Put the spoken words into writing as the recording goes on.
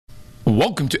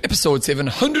Welcome to episode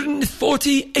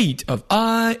 748 of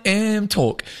I Am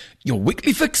Talk, your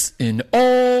weekly fix in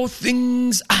all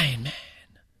things Iron Man.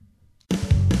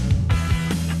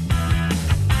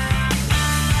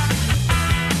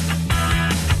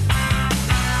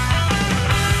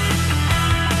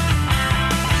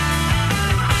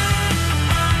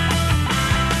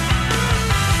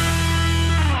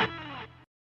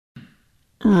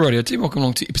 Rightio team, welcome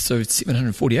along to episode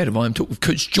 748 of I Am Talk with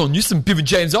Coach John Newsom, Bevan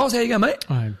James Eyles. How you going, mate?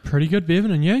 I'm pretty good,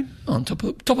 Bevan, and you? On top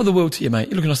of the world to you, mate.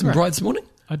 You're looking nice and bright this morning.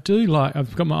 I do like,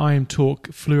 I've got my I Am Talk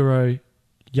fluoro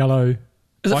yellow.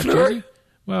 Is it white fluoro? jersey.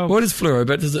 Well, what is fluoro?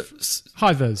 But does it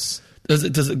high vis. Does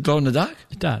it glow in the dark?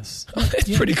 It does. Oh,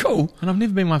 that's pretty cool. And I've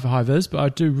never been one for high vis, but I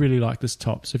do really like this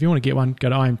top. So if you want to get one, go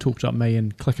to iamtalk.me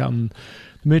and click on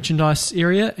the merchandise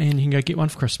area, and you can go get one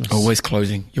for Christmas. Always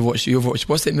closing. You've watched.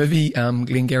 What's that movie?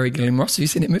 Glengarry Glen Ross. Have you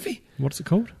seen that movie? What's it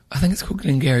called? I think it's called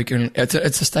Glengarry Glen. It's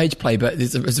a stage play, but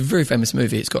it's a very famous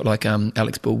movie. It's got like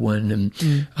Alex Baldwin and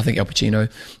I think Al Pacino,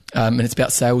 and it's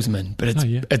about salesmen. But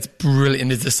it's brilliant.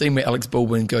 And there's a scene where Alex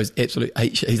Baldwin goes absolute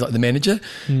ape shit. He's like the manager.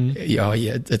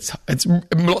 It's lots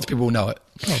of people will know it.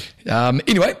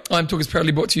 Anyway, I'm Talk is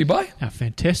proudly brought to you by our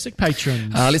fantastic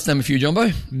patrons. Let's name a few,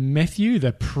 Jumbo. Matthew,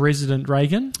 the President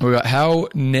Reagan. We got Hal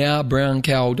Now Brown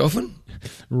Cow Dolphin.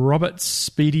 Robert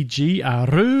Speedy G.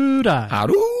 Aruda,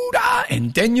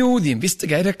 and Daniel the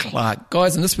Investigator Clark.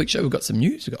 Guys, in this week's show we've got some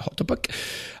news. We've got a hot topic.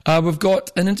 We've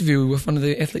got an interview with one of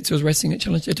the athletes who was racing at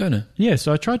Challenge Daytona. Yeah,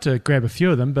 so I tried to grab a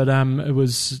few of them, but it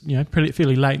was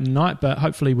fairly late in the night. But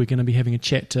hopefully we're going to be having a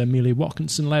chat to Amelia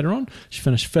Watkinson later on. She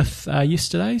finished fifth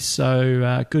yesterday,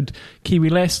 so good Kiwi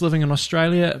lass living in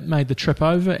Australia, made the trip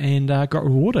over and got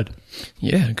rewarded.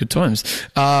 Yeah, good times.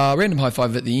 Random high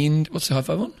five at the end. What's the high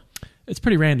five on? It's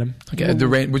pretty random. Okay,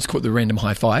 we'll just call it the random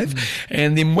high five.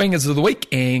 And then wangers of the week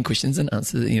and questions and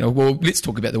answers. Well, let's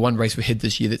talk about the one race we had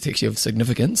this year that's actually of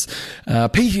significance.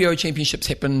 PTO Championships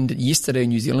happened yesterday in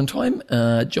New Zealand time.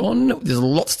 John, there's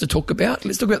lots to talk about.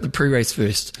 Let's talk about the pre-race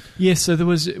first. Yeah, so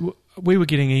we were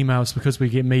getting emails because we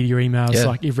get media emails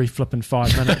like every flipping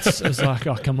 5 minutes. It was like,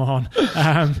 oh, come on.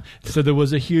 So there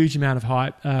was a huge amount of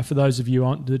hype. For those of you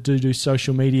that do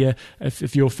social media,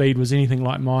 if your feed was anything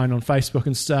like mine on Facebook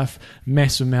and stuff,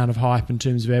 massive amount of hype in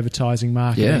terms of advertising,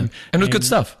 marketing. Yeah, and it was good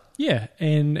stuff. Yeah,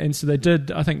 and so they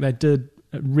did a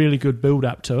really good build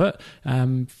up to it.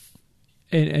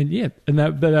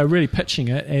 They're really pitching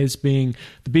it as being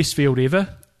the best field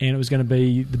ever. And it was going to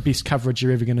be the best coverage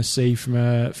you're ever going to see from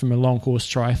a long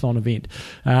course triathlon event.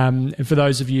 And for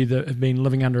those of you that have been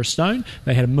living under a stone,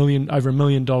 they had over $1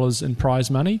 million in prize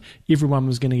money. Everyone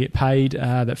was going to get paid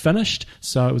that finished.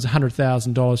 So it was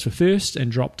 $100,000 for first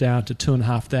and dropped down to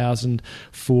 $2,500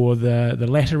 for the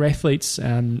latter athletes.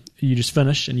 You just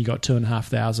finished and you got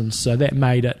 $2,500. So that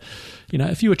made it.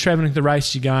 If you were travelling the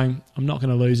race, you're going, I'm not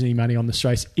going to lose any money on this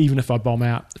race, even if I bomb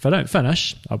out. If I don't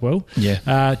finish, I will.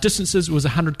 Yeah. Distances was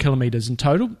 100 kilometres in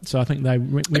total. So I think they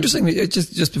went... Interestingly,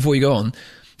 just before you go on,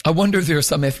 I wonder if there are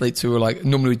some athletes who are like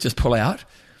normally just pull out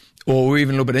or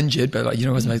even a little bit injured, but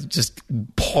just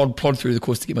plod through the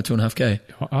course to get my 2.5K.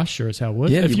 I sure as hell would.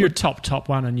 Yeah, if you're a top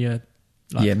one and you're...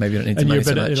 maybe you don't need to make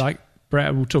so much.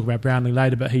 We'll talk about Brownlee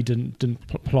later, but he didn't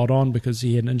plod on because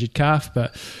he had an injured calf.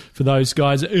 But for those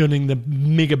guys earning the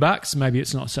mega bucks, maybe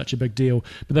it's not such a big deal.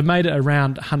 But they've made it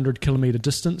around 100 kilometre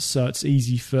distance, so it's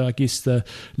easy for, I guess, the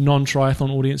non-triathlon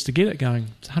audience to get it going.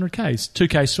 It's 100 Ks,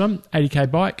 2K swim, 80K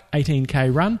bike,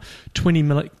 18K run,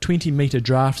 20 metre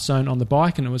draft zone on the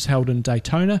bike, and it was held in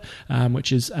Daytona,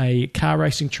 which is a car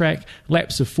racing track,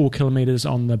 laps of 4 kilometres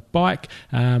on the bike,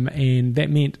 and that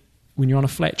meant when you're on a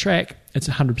flat track, it's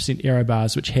 100% aero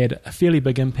bars, which had a fairly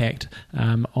big impact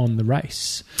on the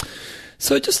race.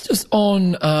 So just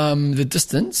on the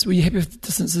distance, were you happy with the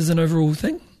distance as an overall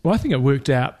thing? Well, I think it worked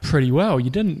out pretty well. You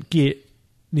didn't get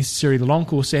necessarily the long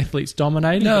course athletes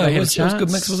dominating. No, it was a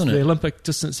good mix, wasn't it? The Olympic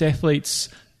distance athletes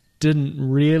didn't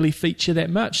really feature that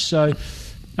much. So,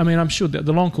 I mean, I'm sure that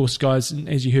the long course guys,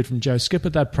 as you heard from Joe Skipper,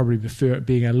 they'd probably prefer it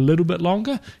being a little bit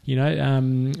longer,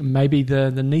 maybe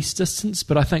the Nice distance.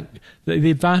 But I think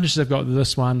the advantage they've got with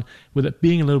this one, with it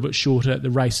being a little bit shorter, the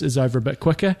race is over a bit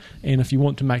quicker. And if you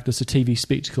want to make this a TV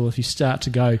spectacle, if you start to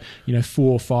go,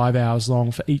 4 or 5 hours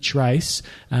long for each race,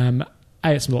 A,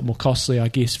 it's a lot more costly, I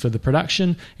guess, for the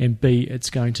production, and B, it's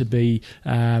going to be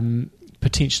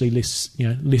potentially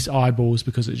less eyeballs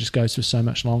because it just goes for so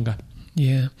much longer.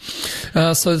 Yeah.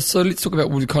 So let's talk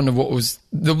about what was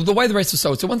the way the race was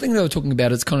sold. So one thing they were talking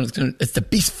about is it's the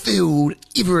best field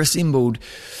ever assembled.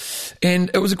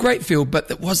 And it was a great field, but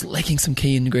it was lacking some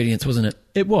key ingredients, wasn't it?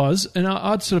 It was, and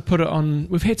I'd sort of put it on...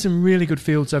 We've had some really good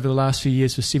fields over the last few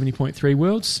years for 70.3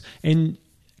 Worlds, and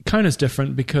Kona's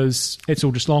different because it's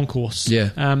all just long course. Yeah.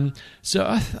 So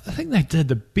I think they did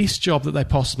the best job that they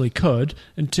possibly could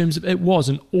in terms of it was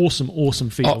an awesome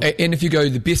field. Oh, and if you go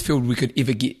the best field we could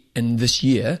ever get in this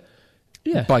year,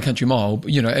 by country mile,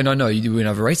 and I know you win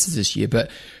other races this year,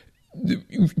 but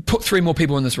put 3 more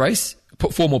people in this race,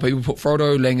 put 4 more people, put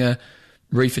Frodo, Langer,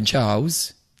 Reef and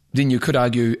Charles, then you could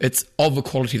argue it's of the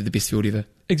quality of the best field ever.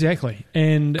 Exactly.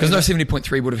 And because no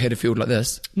 70.3 would have had a field like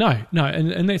this. No,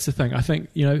 and that's the thing. I think,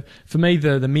 for me,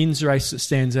 the men's race that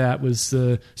stands out was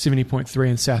the 70.3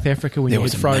 in South Africa when you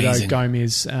had Frodo, amazing.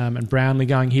 Gomez and Brownlee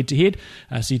going head-to-head.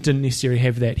 So you didn't necessarily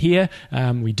have that here.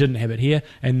 We didn't have it here.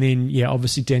 And then,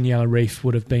 obviously Daniela Reef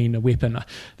would have been a weapon.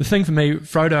 The thing for me,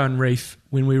 Frodo and Reef,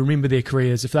 when we remember their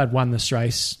careers, if they'd won this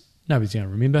race, nobody's going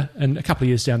to remember. And a couple of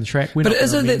years down the track, we're not going to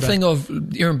remember. But isn't that thing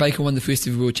of Aaron Baker won the first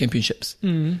ever World Championships?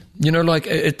 Mm.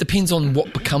 It depends on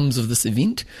what becomes of this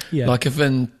event. Yeah. Like if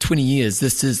in 20 years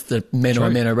this is the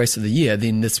Mano race of the year,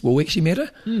 then this will actually matter.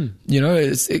 Mm.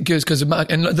 It goes because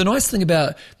and the nice thing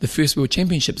about the first World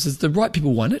Championships is the right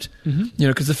people won it. Mm-hmm.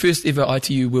 Because the first ever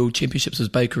ITU World Championships was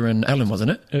Baker and Allen,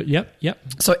 wasn't it? Yep.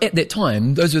 So at that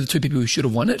time, those were the 2 people who should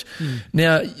have won it. Mm.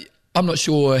 Now, I'm not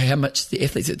sure how much the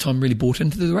athletes at the time really bought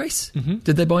into the race. Mm-hmm.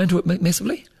 Did they buy into it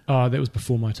massively? Oh, that was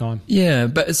before my time. Yeah,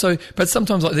 but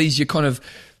sometimes like these, you kind of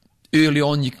early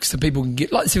on, some people can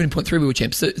get like the 7.3 world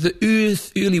champs. The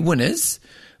early winners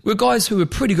were guys who were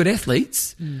pretty good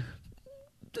athletes. Mm.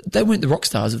 They weren't the rock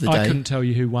stars of the day. I couldn't tell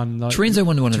you who won. Terenzo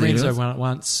won one of these. Terenzo won it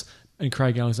once, and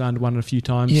Craig Alexander won it a few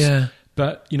times. Yeah,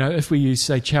 but if we use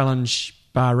say Challenge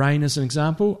Bahrain as an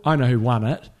example, I know who won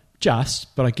it.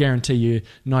 But I guarantee you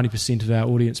 90% of our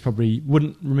audience probably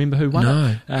wouldn't remember who won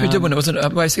it. Who did win it? Wasn't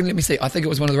it? Let me see. I think it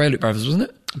was one of the Rayleigh brothers, wasn't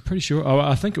it? I'm pretty sure. Oh,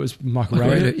 I think it was Michael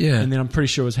Rayleigh, yeah. And then I'm pretty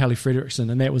sure it was Halle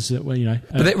Fredrickson, and that was it.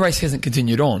 But that race hasn't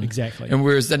continued on. Exactly. And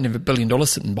whereas they didn't have $1 billion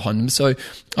sitting behind them. So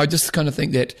I just kind of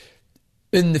think that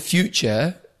in the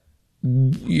future,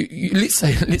 let's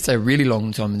say a really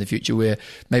long time in the future where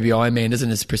maybe Ironman isn't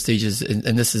as prestigious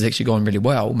and this has actually gone really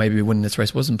well, maybe winning this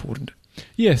race was important.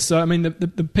 Yeah, so I mean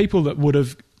the people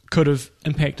that could have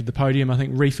impacted the podium, I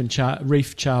think Reef,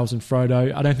 Charles and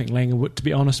Frodo. I don't think Langer, to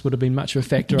be honest, would have been much of a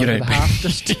factor over the half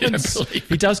distance.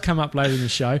 He does come up later in the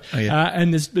show. Oh, yeah.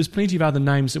 And there's plenty of other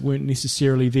names that weren't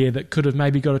necessarily there that could have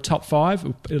maybe got a top 5,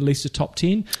 or at least a top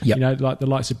 10. Yep. Like the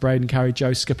likes of Braden Curry,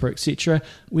 Joe Skipper, etc.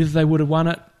 Whether they would have won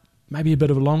it, maybe a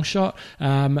bit of a long shot,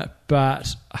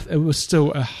 but it was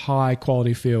still a high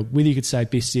quality field. Whether you could say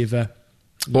best ever,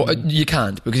 well, you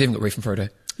can't because you haven't got Reef and Frodo.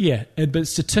 Yeah, but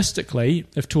statistically,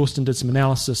 if Torsten did some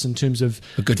analysis in terms of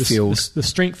a good field, the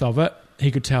strength of it,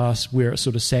 he could tell us where it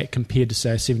sort of sat compared to,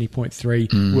 say, a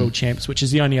 70.3 world champs, which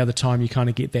is the only other time you kind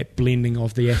of get that blending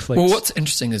of the athletes. Well, what's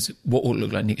interesting is what will it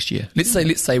look like next year. Let's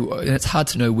say, and it's hard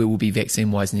to know where we'll be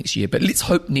vaccine-wise next year, but let's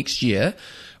hope next year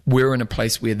we're in a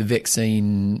place where the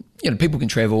vaccine, people can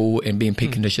travel and be in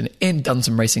peak condition and done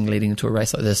some racing leading into a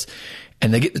race like this,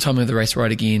 and they get the timing of the race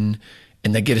right again,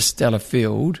 and they get a stellar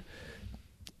field.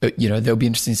 They'll be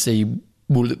interesting to see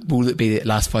will it be that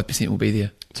last 5% will be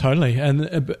there. Totally.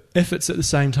 And if it's at the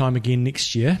same time again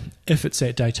next year, if it's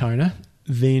at Daytona,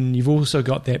 then you've also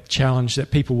got that challenge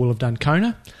that people will have done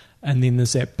Kona, and then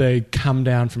there's that big come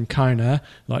down from Kona,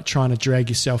 like trying to drag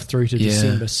yourself through to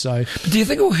December. So, but do you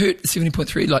think it will hurt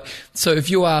 70.3? So if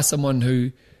you are someone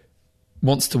who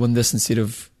wants to win this instead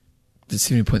of the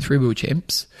 70.3 world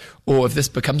champs, or if this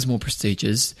becomes more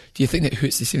prestigious, do you think that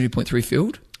hurts the 70.3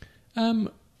 field?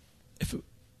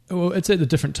 It's at a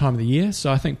different time of the year,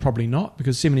 so I think probably not,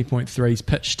 because 70.3 is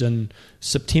pitched in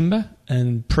September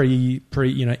and pre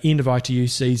end of ITU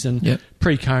season,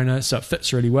 pre Kona, so it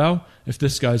fits really well. If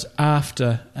this goes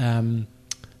after for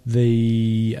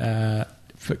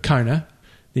Kona,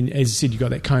 then as you said, you've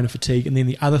got that Kona fatigue, and then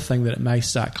the other thing that it may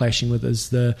start clashing with is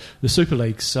the Super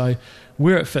League. So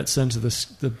where it fits into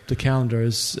the calendar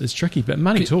is tricky, but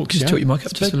money talks. Just tilt your mic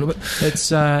up just a little bit.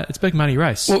 It's big money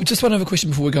race. Well, just one other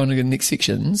question before we go on to the next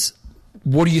sections.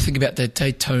 What do you think about the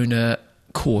Daytona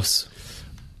course?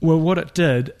 Well, what it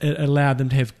did, it allowed them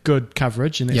to have good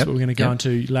coverage, and that's what we're going to go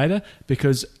into later.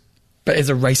 But as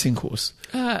a racing course,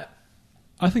 I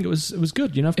think it was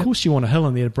good. Of course, you want a hill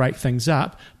in there to break things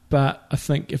up, but I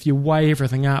think if you weigh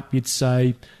everything up, you'd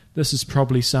say this is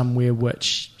probably somewhere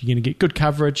which you're going to get good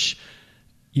coverage.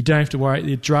 You don't have to worry.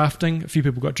 They're drafting. A few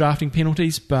people got drafting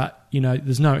penalties, but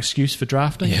there's no excuse for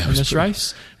drafting in this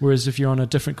race. Whereas if you're on a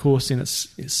different course, then it's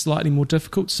slightly more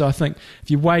difficult. So I think if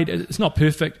you weighed, it's not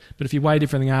perfect, but if you weighed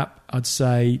everything up, I'd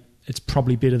say it's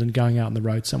probably better than going out on the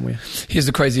road somewhere. Here's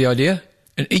the crazy idea: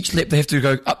 in each lap they have to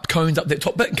go up cones up that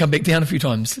top bit and come back down a few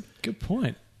times. Good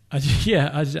point. You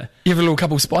have a little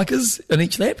couple of spikers in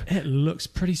each lap? It looks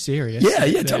pretty serious. Yeah,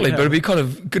 totally. But it'd be kind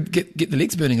of good to get the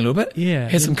legs burning a little bit. Yeah.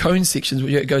 Has some cone sections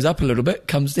where it goes up a little bit,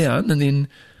 comes down, and then...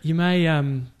 You may,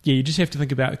 you just have to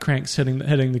think about the cranks hitting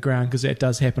the ground, because that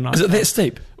does happen. Is it that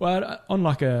steep? Well, on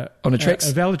a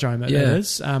tracks? A velodrome, it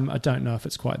is. I don't know if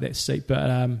it's quite that steep, but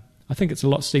I think it's a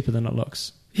lot steeper than it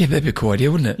looks. Yeah, that'd be a cool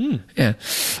idea, wouldn't it? Yeah.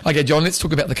 Okay, John, let's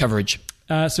talk about the coverage.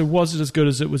 So was it as good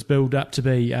as it was built up to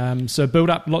be? So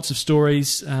built up lots of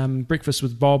stories. Breakfast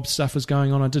with Bob stuff was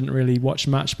going on. I didn't really watch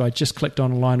much, but I just clicked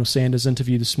on a Lionel Sanders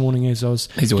interview this morning as I was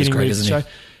He's always getting great, ready to isn't show.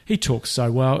 He talks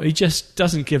so well. He just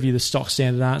doesn't give you the stock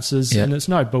standard answers, and it's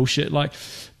no bullshit. Like,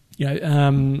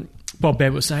 Bob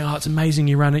Babb was saying, it's amazing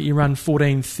you run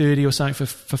 14:30 or something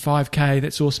for 5K.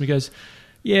 That's awesome. He goes,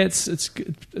 yeah, it's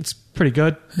pretty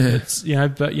good. Yeah. It's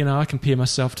but I compare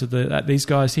myself to these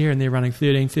guys here, and they're running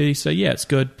 13:30. So yeah, it's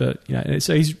good. But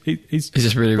so he's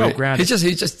just really well really grounded.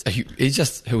 He's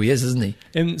just who he is, isn't he?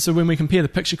 And so when we compare the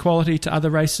picture quality to other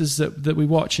races that we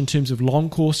watch in terms of long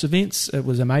course events, it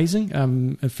was amazing.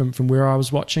 From where I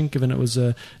was watching, given it was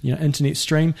a internet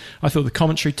stream, I thought the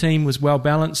commentary team was well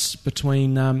balanced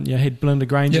between you had Belinda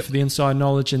Granger for the inside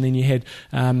knowledge, and then you had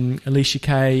Alicia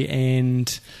Kay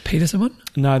and Peterson one.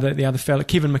 No, the other fella,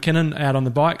 Kevin McKinnon, out on the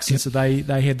bikes, and so they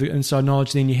had the inside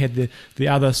knowledge. Then you had the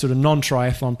other sort of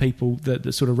non-triathlon people that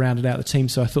sort of rounded out the team,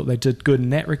 so I thought they did good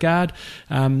in that regard.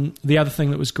 The other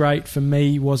thing that was great for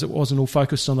me was it wasn't all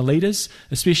focused on the leaders,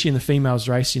 especially in the females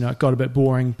race. It got a bit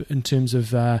boring in terms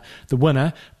of the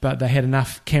winner, but they had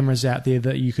enough cameras out there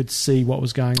that you could see what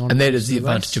was going on. And that is the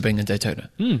advantage of being in Daytona.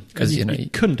 Because you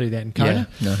couldn't do that in Kona.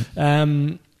 Yeah,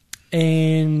 no.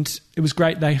 And it was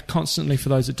great. They constantly, for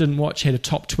those that didn't watch, had a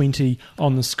top 20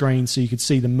 on the screen so you could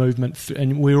see the movement.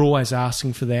 And we were always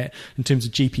asking for that in terms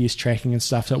of GPS tracking and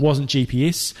stuff. So it wasn't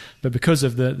GPS, but because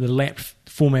of the lap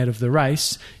format of the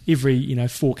race, every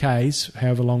 4Ks,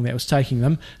 however long that was taking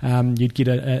them, you'd get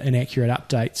an accurate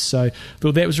update. So I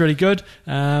thought that was really good.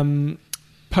 Look,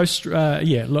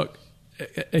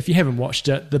 if you haven't watched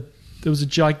it, there was a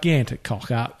gigantic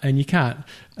cock up, and you can't...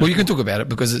 Well, you can talk about it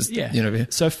because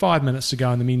it's... So 5 minutes to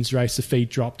go in the men's race, the feed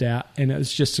dropped out, and it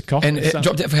was just a cock. And it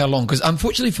dropped out for how long? Because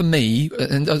unfortunately for me,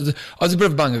 and I was a bit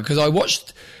of a bunger, because I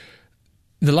watched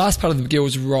the last part of the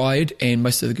girls' ride and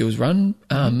most of the girls' run,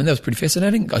 and that was pretty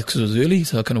fascinating because it was early,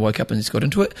 so I kind of woke up and just got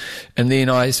into it. And then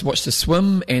I watched the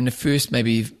swim and the first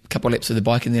maybe couple of laps of the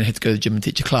bike, and then I had to go to the gym and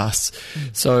teach a class.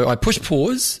 So I pushed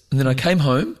pause, and then I came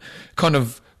home, kind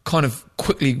of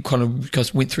quickly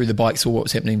just went through the bike, saw what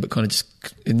was happening, but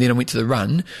and then I went to the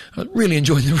run. I really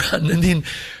enjoyed the run, and then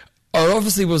I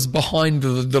obviously was behind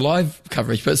the live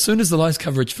coverage, but as soon as the live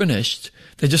coverage finished,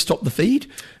 they just stopped the feed.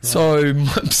 Right. So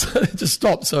it just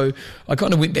stopped. So I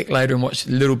kind of went back later and watched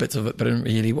little bits of it, but I didn't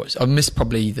really watch. I missed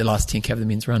probably the last 10K of the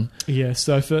men's run. Yeah,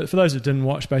 so for those that didn't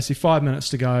watch, basically 5 minutes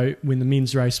to go when the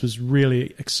men's race was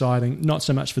really exciting, not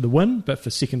so much for the win, but for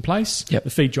second place. Yep.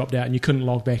 The feed dropped out and you couldn't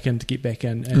log back in to get back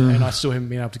in, and I still haven't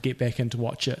been able to get back in to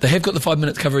watch it. They have got the 5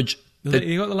 minutes coverage.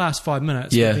 You got the last 5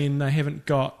 minutes, yeah. But then they haven't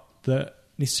got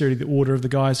necessarily the order of the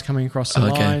guys coming across the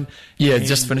line. Yeah, it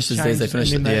just finishes as they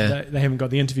finished it. They haven't got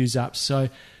the interviews up. So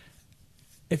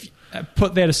if you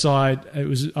put that aside,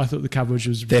 I thought the coverage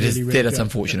was really good. That's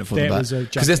unfortunate for them,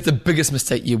 because that's the biggest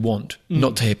mistake you want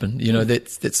not to happen.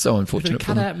 That's so unfortunate. If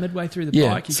they cut out midway through the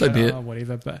bike, you go,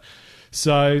 whatever. But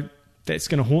so that's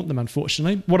going to haunt them,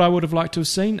 unfortunately. What I would have liked to have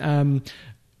seen.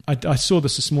 I saw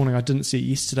this morning. I didn't see it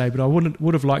yesterday, but I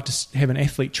would have liked to have an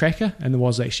athlete tracker, and there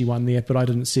was actually one there, but I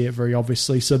didn't see it very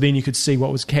obviously. So then you could see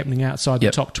what was happening outside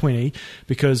the top 20,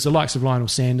 because the likes of Lionel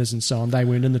Sanders and so on, they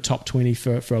weren't in the top 20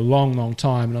 for a long, long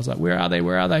time. And I was like, where are they?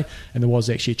 And there was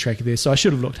actually a tracker there. So I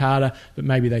should have looked harder, but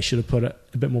maybe they should have put it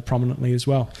a bit more prominently as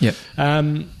well. Yep.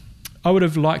 I would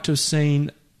have liked to have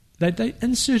seen... They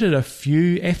inserted a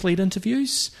few athlete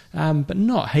interviews, but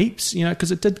not heaps,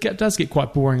 because it does get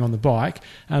quite boring on the bike.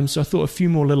 So I thought a few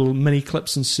more little mini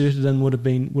clips inserted in would have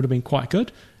been quite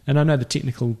good. And I know the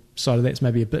technical side of that's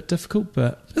maybe a bit difficult,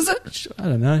 but is it? I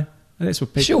don't know. That's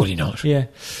what people. Surely not. Yeah.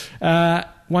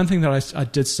 One thing that I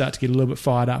did start to get a little bit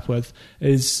fired up with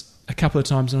is a couple of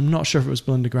times, and I'm not sure if it was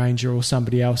Belinda Granger or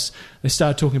somebody else, they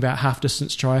started talking about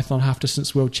half-distance triathlon,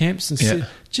 half-distance world champs, and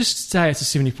just say it's a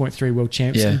 70.3 world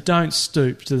champs, and don't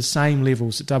stoop to the same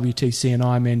levels that WTC and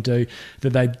Ironman do, that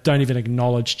they don't even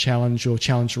acknowledge Challenge or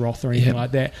Challenge Roth or anything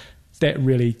like that. That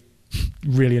really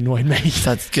annoyed me.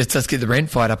 Let's get the rant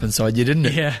fired up inside you, didn't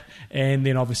it? Yeah, and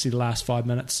then obviously the last 5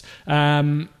 minutes.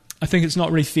 I think it's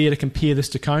not really fair to compare this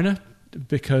to Kona,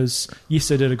 because yes,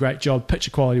 they did a great job,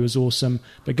 picture quality was awesome,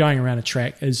 but going around a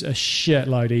track is a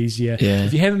shitload easier.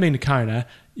 If you haven't been to Kona,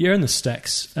 You're in the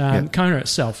sticks. Kona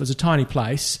itself is a tiny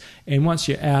place, and once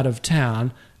you're out of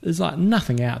town, there's like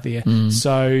nothing out there.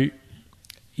 So,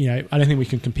 you know, I don't think we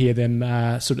can compare them.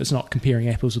 It's not comparing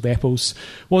apples with apples.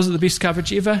 Was it the best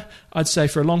coverage ever? I'd say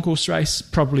for a long course race,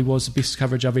 probably was the best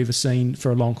coverage I've ever seen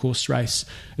for a long course race.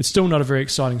 It's still not a very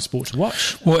exciting sport to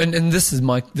watch. Well, and this is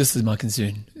my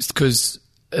concern. It's because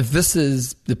if this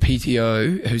is the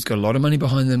PTO, who's got a lot of money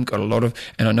behind them,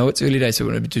 and I know it's early days, so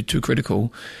we don't be too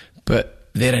critical, but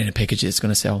that ain't a package that's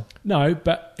going to sell. No,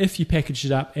 but if you package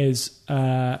it up as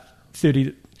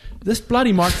 30... This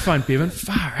bloody microphone, Bevan,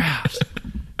 far out.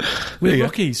 We're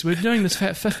rookies. We're doing this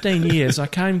for 15 years. I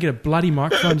can't even get a bloody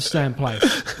microphone to stay in place.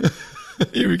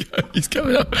 Here we go. He's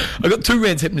coming up. I've got 2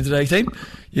 rants happening today, team.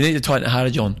 You need to tighten it harder,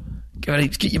 John. Go on,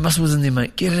 get your muscles in there,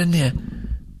 mate. Get it in there.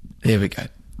 There we go.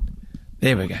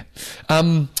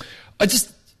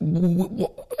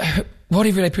 What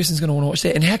everyday person's going to want to watch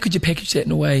that? And how could you package that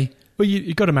in a way? Well,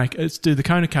 you've got to do the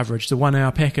Kona coverage, the 1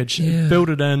 hour package, build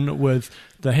it in with,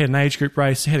 they had an age group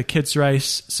race, they had a kids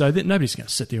race, so that nobody's going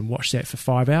to sit there and watch that for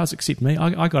 5 hours except me.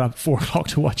 I got up at 4 o'clock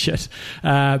to watch it,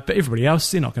 but everybody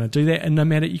else, they're not going to do that, and no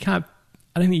matter, I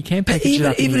don't think you can package it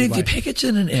up. Even if you package it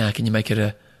in an hour, can you make it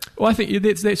a... Well, I think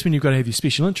that's when you've got to have your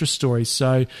special interest stories,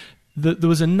 so there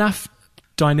was enough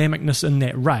dynamicness in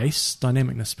that race.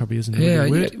 Dynamicness probably isn't a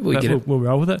word, but we'll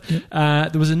roll with it. There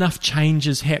was enough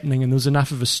changes happening, and there was enough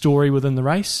of a story within the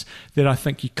race that I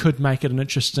think you could make it an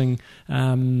interesting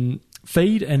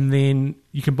feed, and then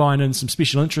you combine in some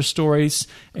special interest stories,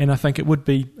 and I think it'd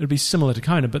be similar to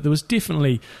Kona, but there was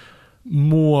definitely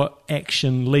more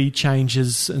action, lead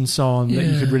changes and so on that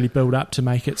you could really build up to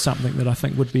make it something that I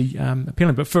think would be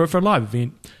appealing. But for a live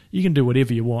event, you can do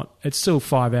whatever you want. It's still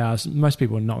 5 hours. Most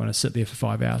people are not going to sit there for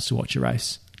 5 hours to watch a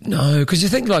race. No, because you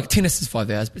think like tennis is 5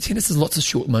 hours, but tennis has lots of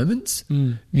short moments.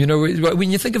 You know,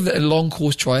 when you think of a long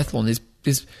course triathlon,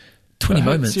 there's 20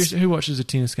 moments. Seriously, who watches a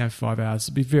tennis game for 5 hours?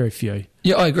 It'd be very few.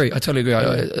 Yeah, I agree. I totally agree.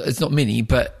 It's not many,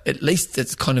 but at least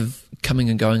it's kind of coming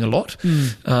and going a lot.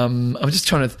 I'm just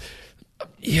trying to...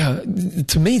 Yeah,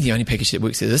 to me, the only package that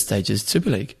works at this stage is Super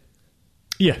League.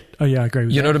 Yeah, I agree with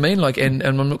that. You know what I mean? Like, and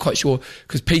I'm not quite sure,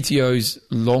 because PTO's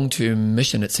long-term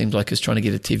mission, it seems like, is trying to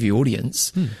get a TV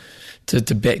audience to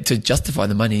justify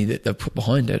the money that they've put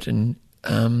behind it. And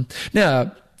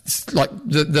now, it's like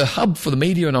the hub for the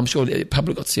media, and I'm sure the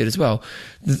public got to see it as well.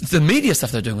 The media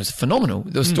stuff they're doing was phenomenal.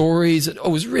 The stories, it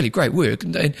was really great work.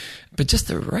 But just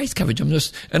the race coverage, and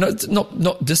it's not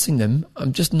dissing them.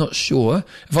 I'm just not sure.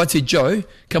 If I'd said, Joe,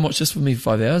 come watch this for me for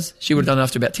 5 hours, she would have done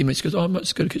after about 10 minutes. She goes, I might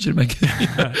just go to the kitchen to make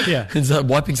it. And start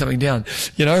wiping something down.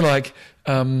 You know, like...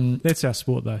 That's our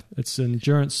sport, though. It's an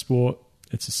endurance sport.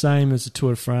 It's the same as the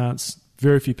Tour de France.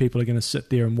 Very few people are going to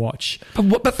sit there and watch.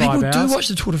 But people do watch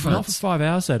the Tour de France. Not for 5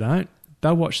 hours, they don't.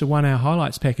 They'll watch the 1 hour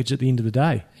highlights package at the end of the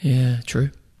day. Yeah,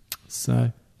 true.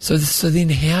 So then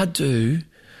how do...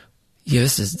 Yeah,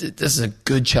 this is a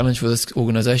good challenge for this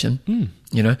organisation,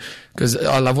 you know, because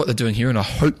I love what they're doing here, and I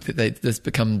hope that this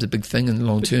becomes a big thing in the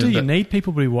long term. Do you need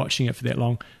people to be watching it for that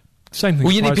long? Same thing.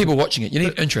 Well, you need people watching it. You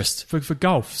need interest. For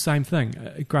golf, same thing.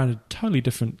 Granted, totally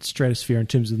different stratosphere in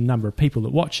terms of the number of people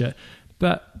that watch it,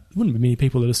 but there wouldn't be many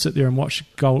people that sit there and watch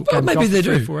golf. Well, maybe they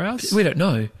do. 3 or 4 hours. We don't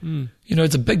know. You know,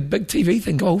 it's a big TV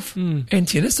thing, golf and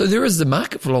tennis. So there is a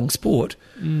market for long sport.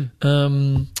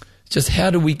 Just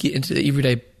how do we get into the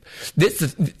everyday?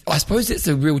 I suppose that's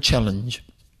the real challenge.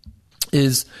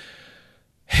 Is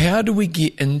how do we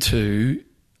get into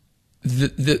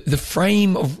the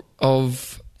frame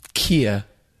of care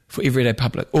for everyday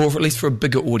public, or at least for a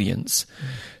bigger audience?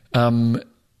 Often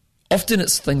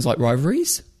it's things like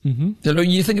rivalries.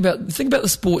 You think about the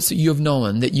sports that you've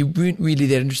known that you weren't really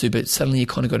that interested, but suddenly you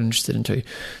kind of got interested into.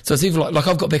 So it's even like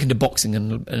I've got back into boxing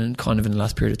and kind of in the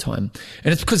last period of time,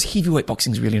 and it's because heavyweight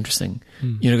boxing is really interesting.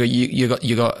 You know, you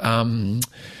got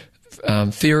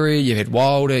Fury, you've had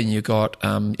Wilder, and you've got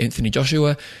Anthony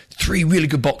Joshua. 3 really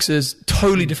good boxers,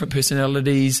 totally different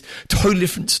personalities, totally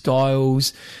different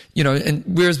styles. You know, and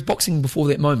whereas boxing before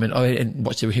that moment, I hadn't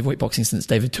watched heavyweight boxing since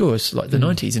David Tuis, like the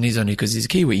 90s, and he's only because he's a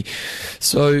Kiwi.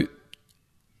 So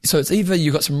it's either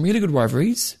you've got some really good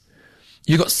rivalries,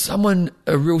 you got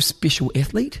a real special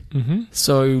athlete.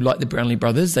 So like the Brownlee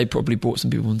brothers, they probably brought some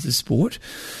people into the sport.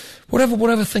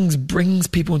 Whatever things brings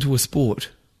people into a sport.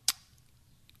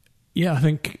 Yeah, I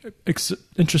think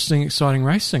interesting, exciting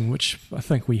racing, which I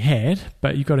think we had,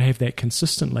 but you've got to have that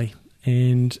consistently.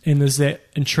 And there's that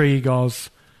intrigue of,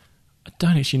 I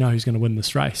don't actually know who's going to win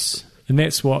this race. And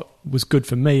that's what was good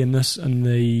for me in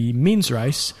the men's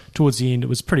race. Towards the end, it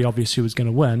was pretty obvious who was going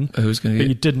to win, but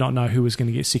you did not know who was going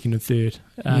to get second and third.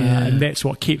 And that's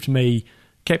what kept me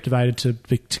captivated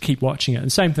to keep watching it.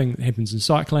 And same thing happens in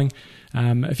cycling.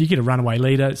 If you get a runaway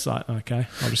leader, it's like, okay,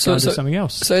 I'll just go do something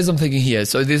else. So as I'm thinking here,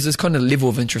 so there's this kind of level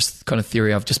of interest kind of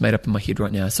theory I've just made up in my head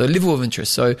right now. So level of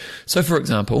interest. So for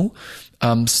example,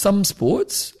 some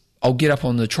sports, I'll get up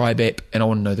on the Tribe app and I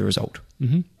want to know the result.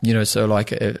 Mm-hmm. So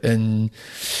like in,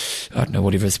 I don't know,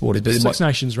 whatever sport it is. Six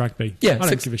Nations rugby. Yeah. I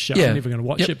don't give a shit. I'm never going to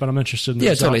watch it, but I'm interested in the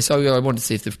result. Totally. So I wanted to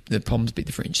see if the Poms beat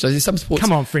the French. So there's some sports.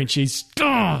 Come on, Frenchies.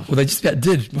 Well, they just about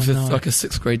did with like a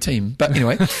 6th grade team. But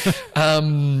anyway,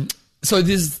 so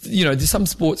there's some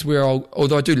sports where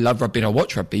although I do love rugby and I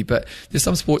watch rugby, but there's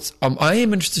some sports I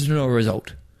am interested to know a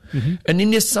result. Mm-hmm. And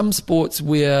then there's some sports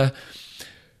where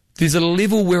there's a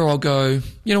level where I'll go,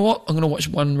 you know what, I'm going to watch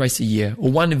one race a year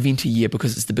or one event a year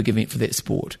because it's the big event for that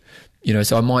sport.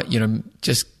 So I might,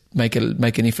 just make an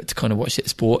effort to kind of watch that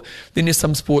sport. Then there's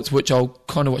some sports which I'll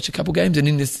kind of watch a couple games, and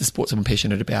then there's the sports I'm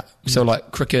passionate about. Mm-hmm. So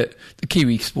like cricket, the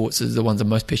Kiwi sports is the ones I'm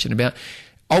most passionate about.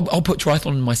 I'll put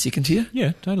triathlon in my second tier.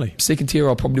 Yeah, totally. Second tier,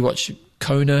 I'll probably watch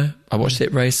Kona. I watch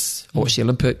that race. I watch the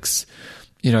Olympics.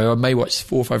 I may watch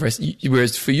 4 or 5 races,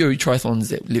 whereas for you,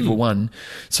 triathlon's at level 1.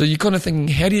 So you're kind of thinking,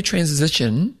 how do you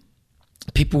transition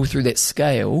people through that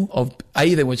scale of,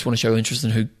 A, they just want to show interest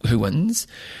in who wins,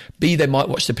 B, they might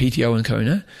watch the PTO in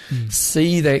Kona,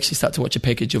 C, they actually start to watch a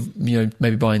package of,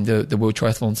 maybe buying the World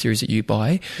Triathlon Series that you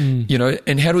buy,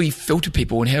 and how do we filter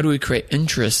people and how do we create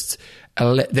interest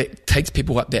that takes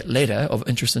people up that ladder of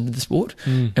interest into the sport?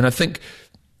 And I think,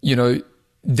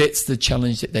 that's the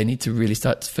challenge that they need to really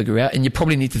start to figure out. And you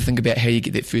probably need to think about how you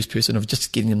get that first person of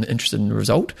just getting them interested in the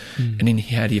result, and then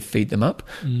how do you feed them up?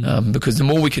 Because the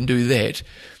more we can do that,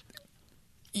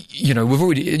 you've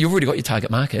already got your target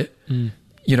market.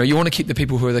 You want to keep the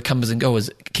people who are the comers and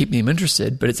goers, keep them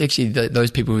interested, but it's actually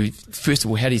those people who, first of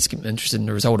all, how do you get them interested in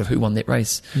the result of who won that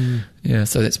race? Yeah,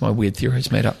 so that's my weird theory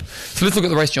it's made up. So let's look at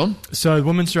the race, John. So the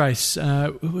women's race,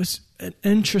 it was an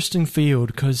interesting field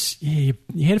because you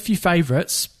had a few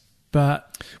favourites,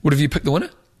 but... Have you picked the winner?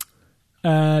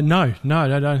 No, I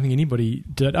don't think anybody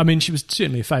did. I mean, she was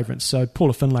certainly a favourite, so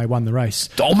Paula Finlay won the race.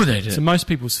 Dominated. So most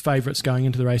people's favourites going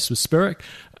into the race was Spirit.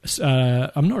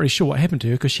 I'm not really sure what happened to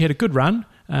her because she had a good run,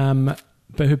 but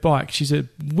her bike, she's a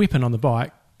weapon on the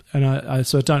bike, and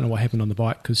so I don't know what happened on the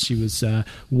bike because she was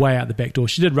way out the back door.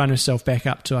 She did run herself back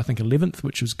up to, I think, 11th,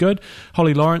 which was good.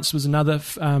 Holly Lawrence was another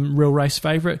real race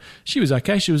favourite. She was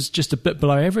okay. She was just a bit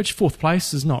below average. 4th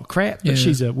place is not crap, but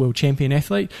she's a world champion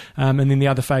athlete. And then the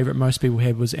other favourite most people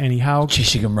had was Annie Haug.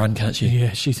 She can run, can't she?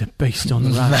 Yeah, she's a beast on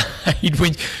the run.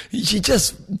 When she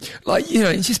just,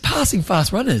 she's passing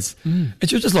fast runners. And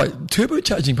she was just like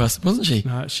turbocharging past them, wasn't she?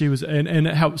 No, she was, and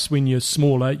it helps when you're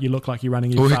smaller, you look like you're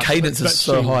running. Her cadence is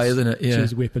so high, isn't it? Yeah. She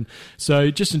was a weapon. So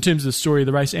just in terms of the story of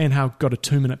the race, Anne Haug got a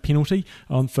 2-minute penalty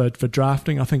for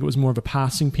drafting. I think it was more of a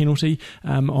passing penalty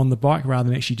on the bike rather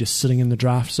than actually just sitting in the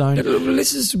draft zone.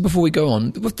 Let's just, before we go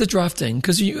on, with the drafting,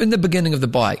 because in the beginning of the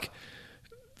bike,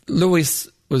 Louis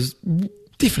was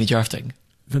definitely drafting.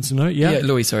 Vincent, no? Yeah. Yeah,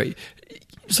 Louis, sorry.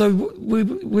 So was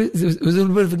there a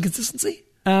little bit of inconsistency?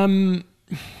 Or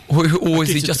was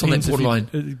he just on that borderline?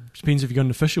 It depends if you've got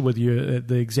an official with you at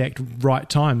the exact right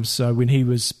time. So when he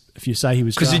was, if you say he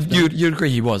was drafted... Because you'd agree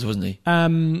he was, wasn't he?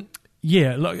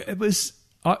 Yeah, look, it was...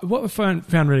 what I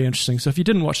found really interesting, so if you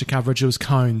didn't watch the coverage, it was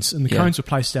cones, and the cones were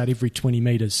placed out every 20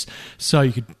 metres.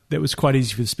 So that was quite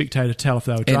easy for the spectator to tell if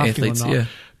they were drafting athletes, or not. Yeah.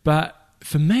 But...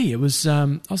 for me, it was,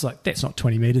 I was like, that's not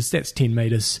 20 metres, that's 10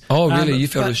 metres. Oh, really? You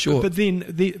felt it was short? But then,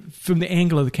 from the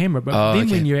angle of the camera,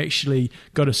 when you actually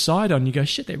got a side on, you go,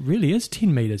 shit, that really is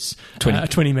 10 metres.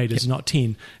 20 metres, not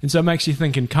 10. And so it makes you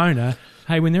think in Kona,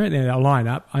 hey, when they're at their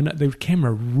lineup, I know the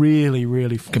camera really,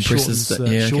 really shortens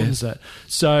it.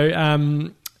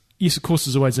 So, yes, of course,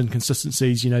 there's always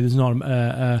inconsistencies. There's not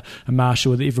a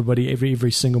marshal with everybody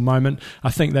every single moment.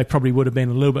 I think they probably would have been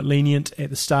a little bit lenient at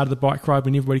the start of the bike ride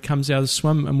when everybody comes out of the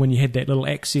swim and when you had that little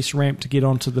access ramp to get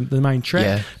onto the main track.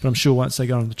 Yeah. But I'm sure once they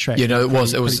got on the track... it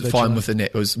was fine with the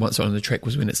net. It was once on the track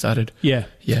was when it started. Yeah.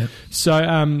 Yeah. So,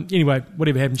 anyway,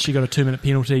 whatever happened, she got a 2-minute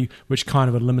penalty, which kind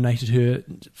of eliminated her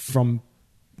from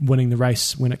winning the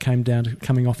race when it came down to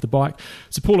coming off the bike.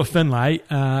 So Paula Finlay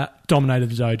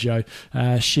dominated the dojo.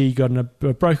 She got a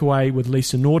breakaway with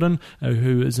Lisa Norden,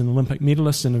 who is an Olympic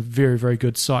medalist and a very, very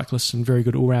good cyclist and very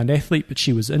good all-round athlete, but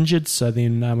she was injured. So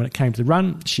then when it came to the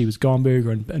run, she was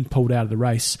Gomberger and pulled out of the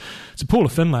race. So Paula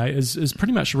Finlay is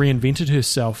pretty much reinvented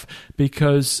herself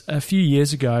because a few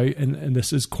years ago, and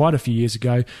this is quite a few years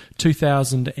ago,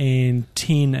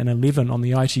 2010 and 11 on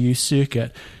the ITU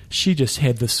circuit, she just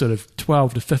had this sort of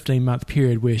 12 to 15 month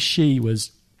period where she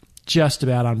was just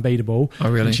about unbeatable.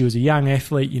 Oh, really? And she was a young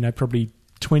athlete, probably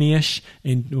 20-ish,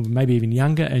 and or maybe even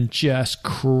younger, and just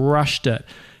crushed it.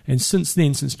 And since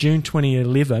then, since June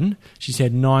 2011, she's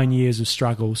had 9 years of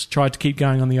struggles. Tried to keep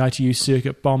going on the ITU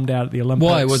circuit, bombed out at the Olympics.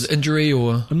 Why? Was it injury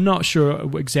or...? I'm not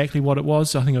sure exactly what it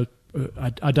was. I think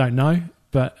I don't know,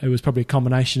 but it was probably a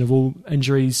combination of all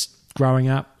injuries, growing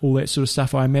up, all that sort of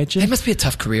stuff, I imagine. It must be a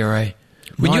tough career, eh?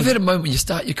 When you've had a moment when you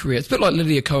start your career, it's a bit like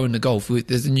Lydia Ko in the golf.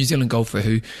 There's a New Zealand golfer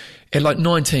who, at like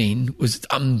 19, was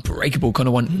unbreakable, kind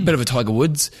of one bit of a Tiger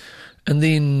Woods, and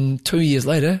then 2 years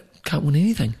later, can't win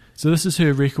anything. So this is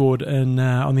her record on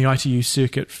the ITU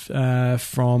circuit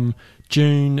from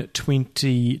June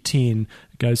 2010.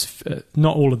 It goes,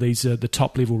 not all of these are the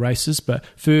top level races, but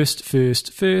first, fifth,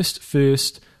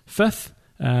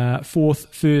 fourth,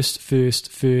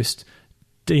 first,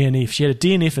 DNF. She had a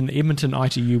DNF in the Edmonton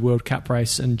ITU World Cup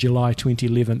race in July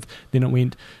 2011. Then it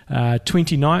went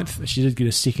 29th. She did get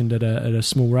a second at a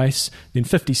small race. Then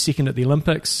 52nd at the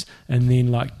Olympics. And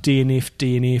then like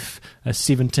DNF, a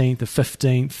 17th, a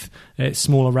 15th. At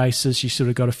smaller races, she sort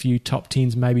of got a few top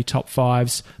 10s, maybe top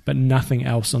 5s, but nothing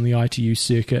else on the ITU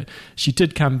circuit. She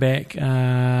did come back...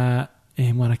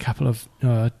 and won a couple of,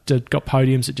 got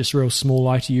podiums at just real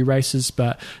small ITU races,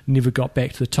 but never got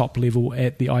back to the top level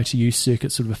at the ITU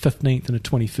circuit, sort of a 15th and a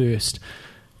 21st.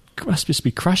 Must just be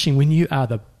crushing when you are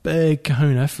the big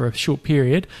kahuna for a short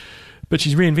period. But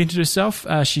she's reinvented herself.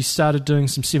 She started doing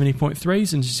some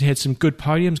 70.3s and she's had some good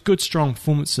podiums, good strong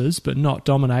performances, but not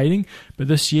dominating. But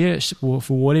this year, for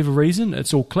whatever reason,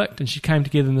 it's all clicked and she came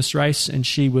together in this race and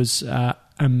she was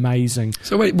amazing.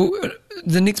 So wait, well,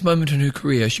 the next moment in her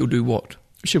career, she'll do what?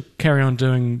 She'll carry on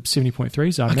doing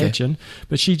 70.3s, I imagine.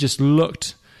 But she just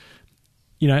looked,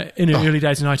 in her early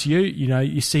days in ITU,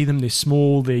 you see them, they're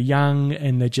small, they're young,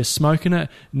 and they're just smoking it.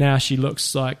 Now she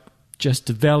looks like just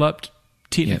developed,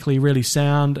 technically really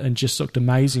sound, and just looked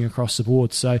amazing across the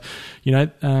board. So,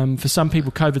 for some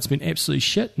people, COVID's been absolutely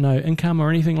shit, no income or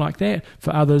anything like that.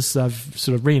 For others, they've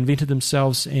sort of reinvented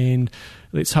themselves, and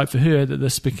let's hope for her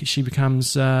that she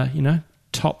becomes,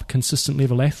 top consistent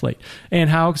level athlete. Anne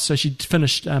Haug, so she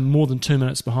finished more than 2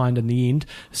 minutes behind in the end,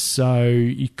 so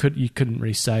you couldn't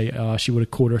really say she would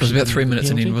have caught her. It was about 3 minutes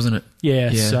in the end, wasn't it?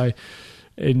 Yeah. So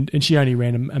and she only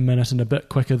ran a minute and a bit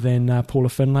quicker than Paula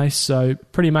Finlay, so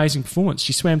pretty amazing performance.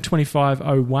 She swam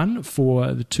 25.01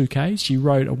 for the 2Ks, she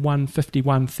rode a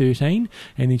 151.13,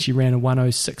 and then she ran a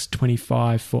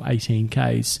 106.25 for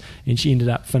 18Ks, and she ended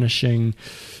up finishing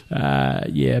about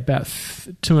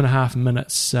 2.5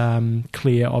 minutes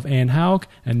clear of Anne Haug,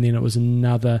 and then it was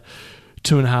another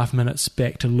 2.5 minutes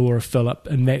back to Laura Philipp,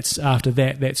 and that's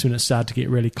when it started to get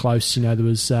really close. There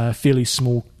was fairly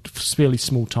small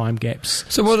time gaps.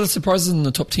 So what are the surprises in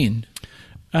the top 10?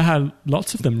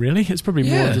 Lots of them, really. It's probably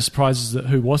more of the surprises that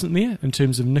who wasn't there, in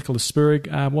terms of Nicola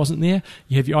Spirig wasn't there.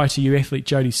 You have your ITU athlete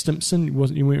Jodie Stimpson.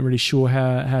 You weren't really sure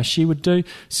how she would do.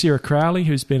 Sarah Crowley,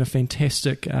 who's been a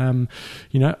fantastic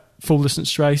full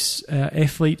distance race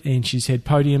athlete, and she's had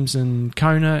podiums in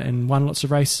Kona and won lots of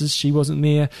races. She wasn't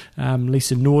there.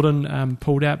 Lisa Norden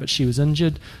pulled out, but she was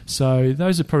injured. So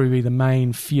those would probably be the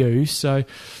main few. So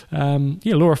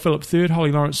Laura Philipp 3rd,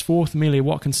 Holly Lawrence 4th, Amelia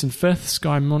Watkinson 5th,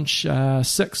 Skye Munch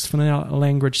 6th, Fenella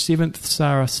Langridge 7th,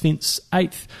 Sarah Svens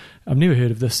 8th. I've never heard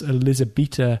of this,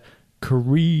 Elisabetta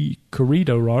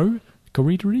Corridoro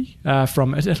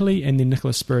from Italy, and then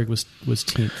Nicola Spirig was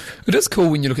 10th. It is cool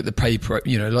when you look at the pay,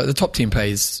 like the top 10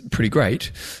 pay is pretty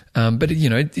great, but you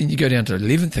go down to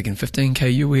 11th again,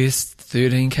 15k US,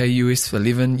 13k US for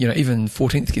 11, even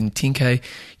 14th again, 10k.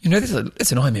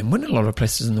 That's an Ironman win in a lot of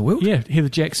places in the world. Yeah, Heather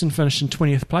Jackson finished in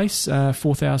 20th place,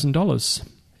 $4,000.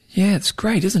 Yeah, it's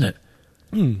great, isn't it?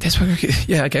 That's why.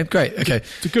 Yeah. Okay. Great. Okay.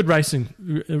 It's a good racing.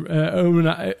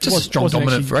 Just a strong,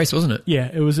 dominant race, wasn't it?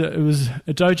 Yeah. It was a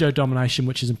dojo domination,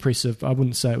 which is impressive. I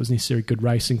wouldn't say it was necessarily good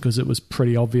racing because it was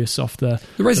pretty obvious off the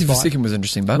racing for second was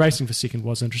interesting, but racing for second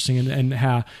was interesting, and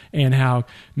how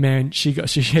she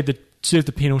had to serve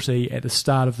the penalty at the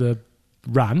start of the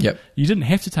run. Yep. You didn't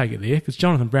have to take it there because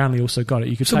Jonathan Brownlee also got it.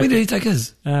 You could. So where did he take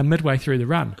his? Midway through the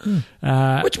run.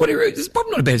 It's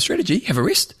probably not a bad strategy. Have a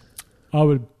rest. I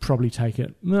would probably take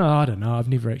it. No, I don't know. I've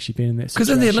never actually been in that situation. Because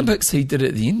in the Olympics, he did it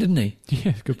at the end, didn't he?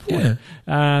 Yeah, good point.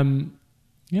 Yeah. I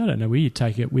don't know where you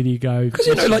take it, whether you go... Because,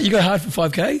 you go hard for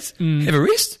 5Ks, have a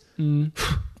rest. You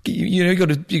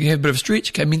can have a bit of a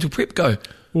stretch, mental prep, go.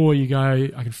 Or you go,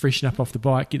 I can freshen up off the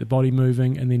bike, get the body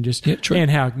moving, and then just...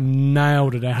 And how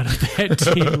nailed it out of that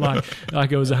 10,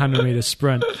 like it was a 100-metre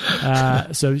sprint.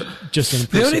 So just an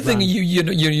impressive The only thing,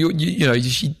 run.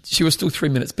 she was still 3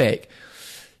 minutes back.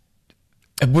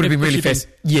 It would have been really fast.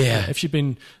 If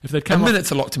they'd come a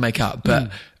minute's a lot to make up,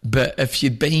 but if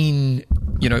she'd been,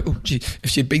 if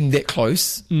she'd been that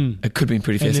close, it could have been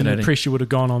pretty fascinating. And then the pressure would have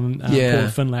gone on Paula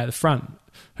Findlay at the front.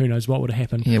 Who knows what would have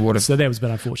happened? Yeah, so that was a bit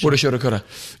unfortunate. Woulda, shoulda, coulda.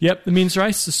 Yep, the men's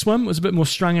race, the swim was a bit more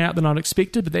strung out than I'd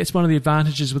expected, but that's one of the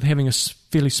advantages with having a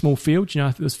fairly small field.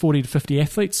 I think there's 40 to 50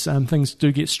 athletes. Things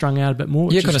do get strung out a bit more.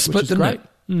 Kind of split, didn't it?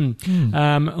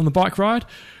 On the bike ride,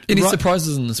 any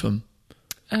surprises in the swim?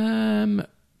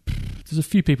 There's a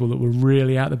few people that were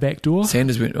really out the back door.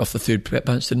 Sanders went off the third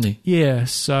bunch, didn't he? Yeah,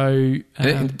 so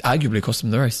it arguably cost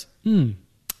him the race.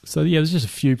 So there's just a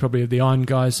few probably of the iron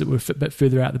guys that were a bit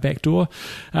further out the back door.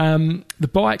 The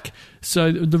bike,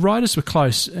 so the riders were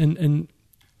close, and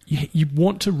you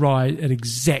want to ride at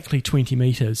exactly 20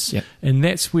 metres. Yep. And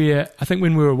that's where, I think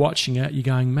when we were watching it, you're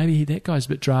going, maybe that guy's a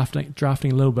bit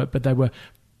drafting a little bit, but they were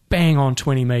bang on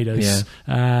 20 metres.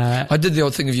 Yeah. I did the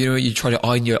odd thing of, you try to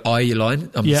eye your line.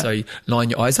 So you line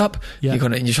your eyes up. Yeah. And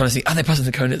you're trying to see, are they passing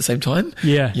the cone at the same time?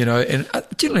 Yeah. And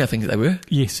generally I think they were.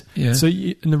 Yes. Yeah. So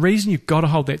and the reason you've got to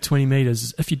hold that 20 metres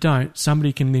is if you don't,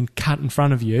 somebody can then cut in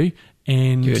front of you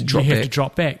and you have to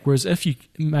drop back. Whereas if you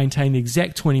maintain the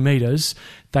exact 20 metres,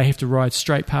 they have to ride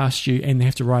straight past you and they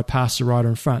have to ride past the rider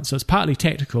in front. So it's partly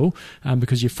tactical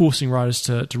because you're forcing riders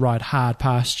to ride hard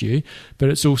past you, but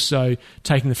it's also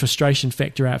taking the frustration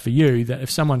factor out for you that if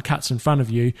someone cuts in front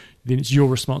of you, then it's your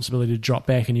responsibility to drop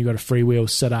back and you've got to freewheel,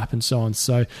 sit up and so on.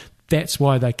 So that's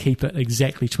why they keep it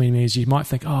exactly 20 metres. You might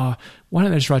think, why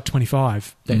don't they just ride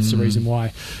 25? That's the reason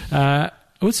why.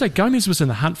 I would say Gomez was in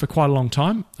the hunt for quite a long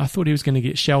time. I thought he was going to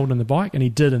get shelled on the bike, and he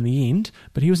did in the end.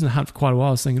 But he was in the hunt for quite a while.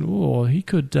 I was thinking, he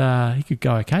could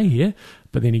go okay here.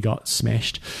 But then he got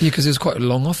smashed. Yeah, because he was quite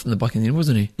long off in the bike in the end,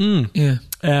 wasn't he? Yeah.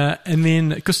 And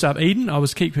then Gustav Eden, I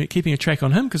was keeping a track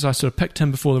on him because I sort of picked him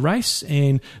before the race.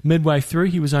 And midway through,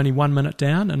 he was only 1 minute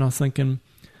down, and I was thinking,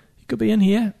 could be in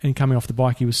here, and coming off the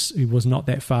bike he was not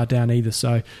that far down either,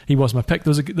 so he was my pick.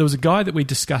 There was a guy that we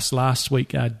discussed last week,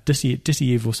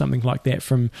 Dissiev or something like that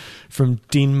from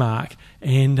Denmark,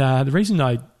 and the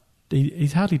reason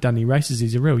he's hardly done any races,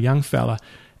 he's a real young fella,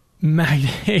 mate,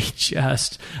 he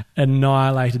just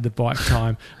annihilated the bike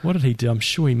time. What did he do? I'm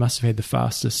sure he must have had the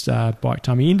fastest bike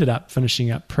time. He ended up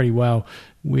finishing up pretty well.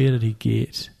 Where did he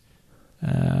get?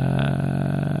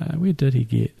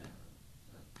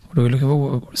 What are we looking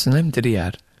for? What's the name? Did he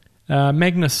add?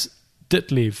 Magnus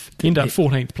Ditlev. Ended up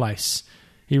 14th place.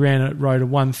 He rode a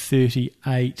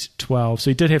 1:38.12. So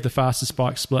he did have the fastest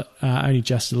bike split, only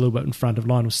just a little bit in front of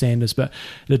Lionel Sanders. But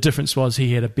the difference was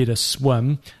he had a better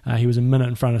swim. He was a minute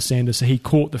in front of Sanders. So he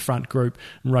caught the front group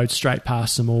and rode straight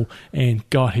past them all. And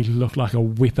God, he looked like a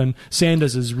weapon.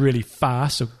 Sanders is really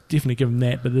fast, so definitely give him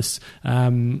that. But this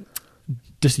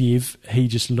Dissiev, he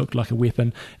just looked like a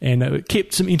weapon, and it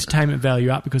kept some entertainment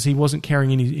value up because he wasn't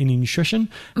carrying any nutrition.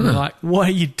 And like, what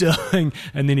are you doing?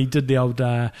 And then he did the old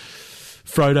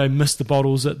Frodo missed the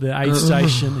bottles at the aid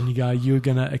station, and you go, you're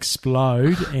going to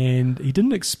explode. And he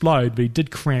didn't explode, but he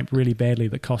did cramp really badly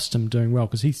that cost him doing well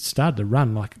because he started to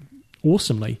run like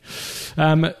awesomely.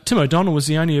 Tim O'Donnell was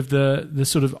the only of the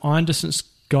sort of iron distance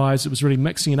guys that was really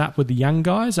mixing it up with the young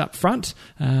guys up front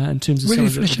in terms of some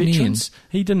of the veterans.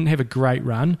 He didn't have a great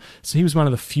run, so he was one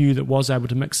of the few that was able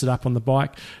to mix it up on the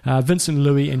bike. Vincent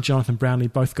Louis and Jonathan Brownlee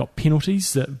both got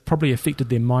penalties that probably affected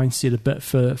their mindset a bit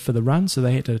for the run, so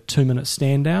they had a 2-minute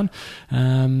stand down.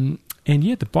 And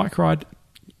yeah, the bike ride,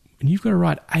 and you've got to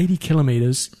ride 80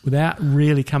 kilometres without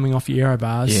really coming off your aero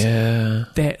bars,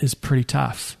 that is pretty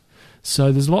tough.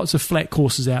 So there's lots of flat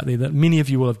courses out there that many of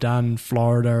you will have done,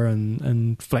 Florida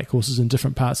and flat courses in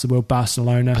different parts of the world,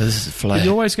 Barcelona. But this is flat. But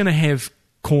you're always going to have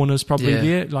corners probably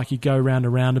there, like you go around a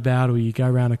roundabout or you go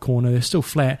around a corner, they're still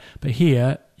flat. But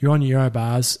here, you're on your aero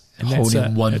bars. And holding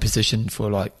that's one position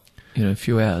for a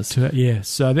few hours.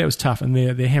 So that was tough, and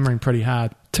they're hammering pretty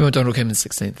hard. Tim O'Donnell came in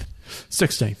 16th.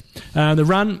 The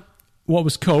run, what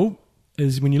was cool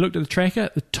is when you looked at the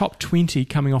tracker, the top 20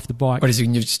 coming off the bike. What is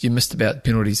it? You missed about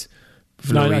penalties.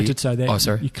 No, I did say that. Oh,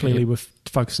 sorry. You clearly were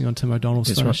focusing on Tim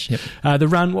O'Donnell's finish. Right. Yep. The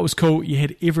run, what was cool, you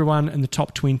had everyone in the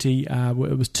top 20. It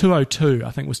was 2:02, I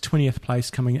think, was 20th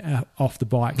place coming off the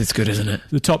bike. That's good, isn't it?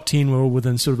 The top 10 were all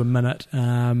within sort of a minute.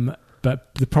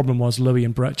 But the problem was Louis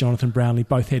and Jonathan Brownlee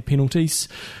both had penalties.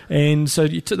 And so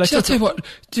I'll tell you what,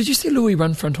 did you see Louis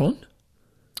run front on?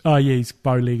 Oh, yeah, he's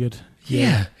bow-legged.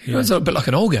 Yeah. He runs a bit like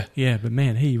an Olga. Yeah, but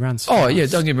man, he runs fast. Oh, yeah,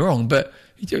 don't get me wrong, but...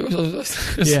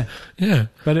 yeah.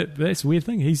 But that's a weird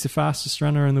thing. He's the fastest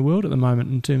runner in the world at the moment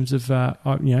in terms of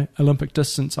Olympic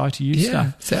distance ITU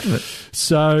stuff. It's out of it.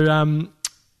 So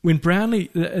when Brownlee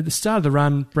at the start of the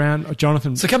run,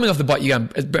 Jonathan. So coming off the bike, you go,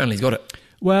 Brownlee's got it.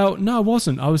 Well, no, I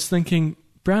wasn't. I was thinking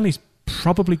Brownlee's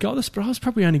probably got this, but I was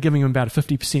probably only giving him about a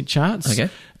 50% chance.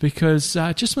 Okay. Because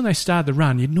just when they started the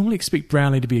run, you'd normally expect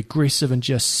Brownlee to be aggressive and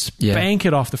just spank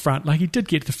it off the front. Like, he did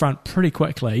get to the front pretty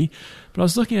quickly, but I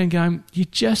was looking and going, you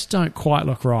just don't quite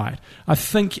look right. I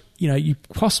think, you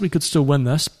possibly could still win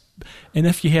this, and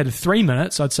if you had 3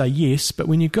 minutes, I'd say yes, but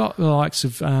when you've got the likes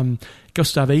of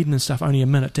Gustav Iden and stuff only a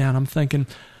minute down, I'm thinking,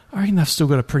 I reckon they've still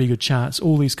got a pretty good chance.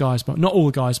 All these guys, not all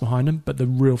the guys behind him, but the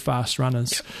real fast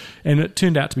runners. Yep. And it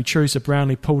turned out to be true. So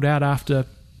Brownlee pulled out after,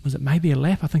 was it maybe a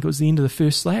lap? I think it was the end of the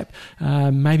first lap.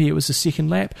 Maybe it was the second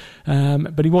lap.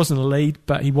 But he wasn't a lead,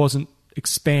 but he wasn't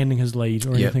expanding his lead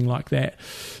or anything like that.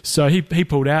 So he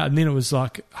pulled out, and then it was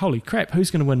like, holy crap,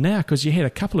 who's going to win now? Because you had a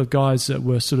couple of guys that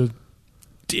were sort of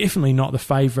definitely not the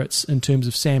favourites in terms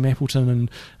of Sam Appleton,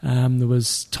 and there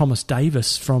was Thomas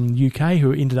Davis from the UK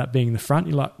who ended up being in the front.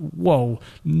 You're like, whoa,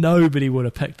 nobody would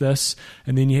have picked this.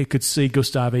 And then you could see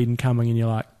Gustav Iden coming, and you're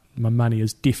like, my money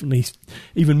is definitely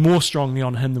even more strongly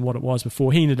on him than what it was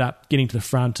before. He ended up getting to the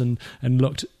front and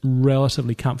looked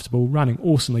relatively comfortable, running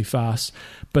awesomely fast.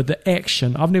 But the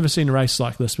action, I've never seen a race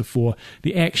like this before.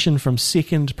 The action from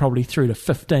second probably through to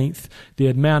 15th, the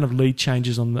amount of lead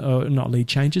changes on the, not lead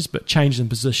changes, but changes in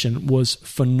position was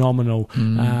phenomenal.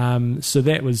 So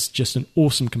that was just an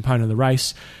awesome component of the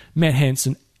race. Matt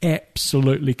Hansen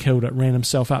absolutely killed it, ran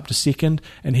himself up to second,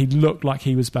 and he looked like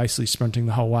he was basically sprinting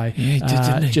the whole way. Yeah, he did,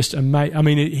 didn't he? Just amazing. I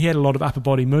mean, he had a lot of upper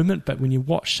body movement, but when you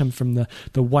watched him from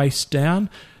the waist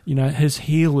down, his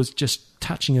heel was just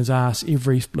touching his ass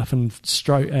every flipping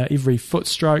stroke, every foot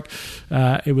stroke.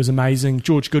 It was amazing.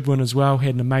 George Goodwin as well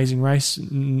had an amazing race, a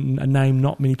name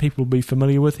not many people will be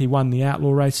familiar with. He won the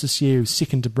Outlaw race this year. He was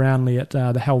second to Brownlee at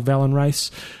the Helvellyn race,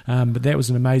 but that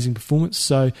was an amazing performance.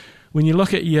 So when you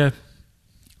look at your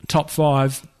top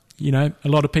five, a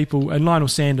lot of people, and Lionel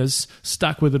Sanders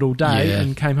stuck with it all day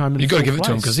and came home in You've got to give place. it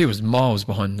to him because he was miles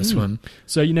behind the swim.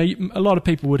 So, a lot of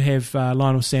people would have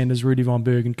Lionel Sanders, Rudy Von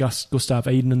Berg and Gustav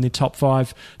Iden in their top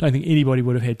five. I don't think anybody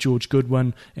would have had George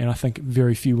Goodwin, and I think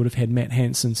very few would have had Matt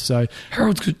Hansen. So,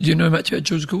 Harold, do you know much about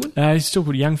George Goodwin? He's still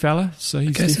a young fella, so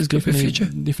he's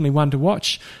definitely one to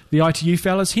watch. The ITU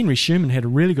fellas, Henry Sherman had a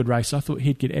really good race. I thought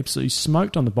he'd get absolutely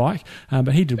smoked on the bike,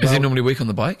 but he did well. Is he normally weak on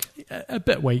the bike? A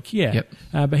bit weak, yeah. Yep.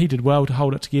 But he did well to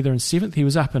hold it together in seventh. He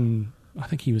was up in, I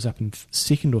think he was up in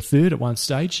second or third at one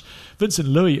stage. Vincent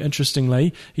Louis,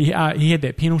 interestingly, he had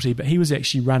that penalty, but he was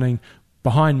actually running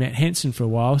behind Matt Hansen for a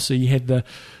while. So you had the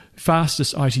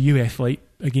fastest ITU athlete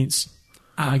against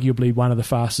arguably one of the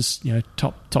fastest,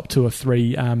 top two or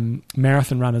three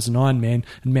marathon runners in Ironman,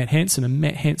 and Matt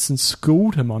Hansen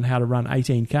schooled him on how to run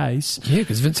 18Ks. Yeah,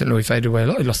 because Vincent Louis faded away a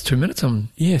lot. He lost 2 minutes on.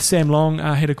 Yeah, Sam Long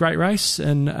had a great race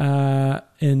in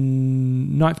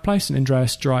ninth place, and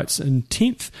Andreas Dreitz in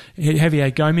 10th.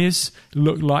 Javier Gomez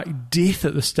looked like death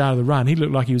at the start of the run. He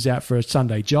looked like he was out for a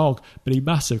Sunday jog, but he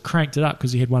must have cranked it up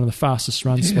because he had one of the fastest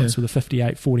run sprints with a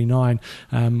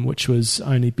 58.49, which was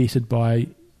only bettered by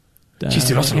Jeez,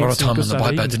 he lost a lot of time on the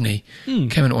bike, didn't he?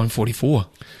 Came in at 1:44.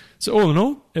 So all in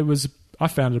all, I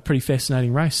found it a pretty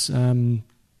fascinating race.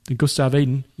 Gustav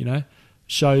Iden,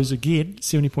 shows again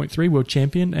 70.3 world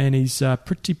champion, and he's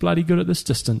pretty bloody good at this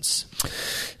distance.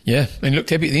 Yeah, and he looked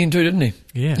happy at the end too, didn't he?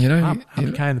 Yeah,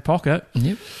 100k in the pocket.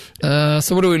 Yep.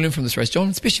 So what do we learn from this race, John,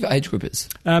 especially for age groupers?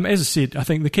 As I said, I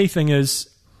think the key thing is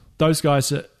those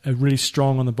guys are really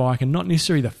strong on the bike, and not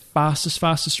necessarily the fastest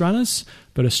runners,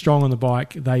 but are strong on the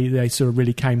bike. They sort of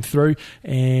really came through,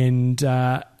 and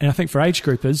I think for age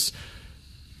groupers,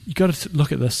 you got to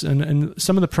look at this, and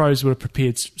some of the pros would have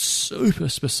prepared super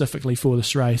specifically for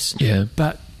this race. Yeah.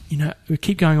 But we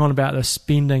keep going on about this,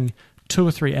 spending 2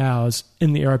 or 3 hours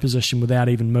in the aero position without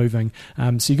even moving.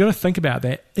 So you've got to think about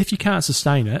that. If you can't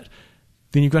sustain it,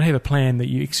 then you've got to have a plan that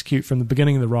you execute from the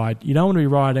beginning of the ride. You don't want to be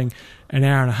riding an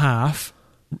hour and a half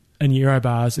in your aero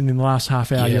bars, and then the last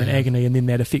half hour you're in agony, and then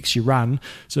that affects your run.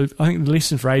 So I think the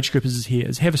lesson for age groupers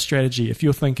is have a strategy. If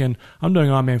you're thinking, I'm doing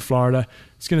Ironman Florida,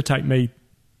 it's going to take me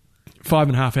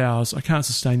 5.5 hours, I can't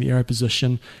sustain the aero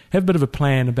position, have a bit of a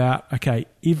plan about, okay,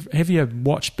 have your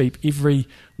watch beep every,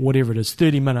 whatever it is,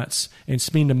 30 minutes, and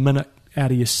spend a minute out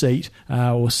of your seat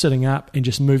or sitting up and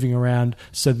just moving around,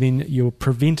 so then you're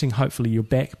preventing hopefully your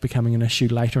back becoming an issue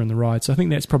later in the ride. So I think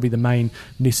that's probably the main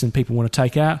lesson people want to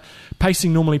take out.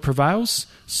 Pacing normally prevails,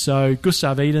 so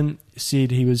Gustav Iden,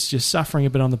 said he was just suffering a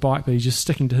bit on the bike, but he's just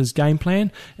sticking to his game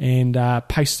plan and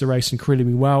paced the race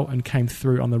incredibly well and came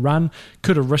through on the run.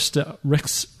 Could have risked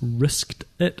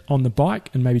it on the bike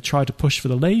and maybe tried to push for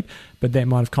the lead, but that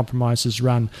might have compromised his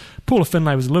run. Paula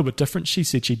Finlay was a little bit different. She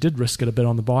said she did risk it a bit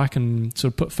on the bike and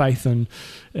sort of put faith in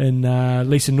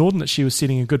Lisa Norden that she was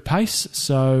setting a good pace.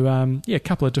 So, a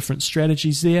couple of different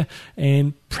strategies there.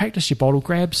 And practice your bottle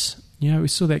grabs. We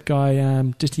saw that guy,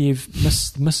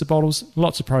 Ditiev, miss the bottles.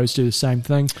 Lots of pros do the same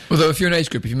thing. Although if you're an age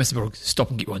group, if you miss a bottle,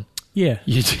 stop and get one. Yeah.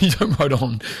 You don't ride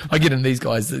on. I get in these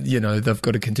guys that, they've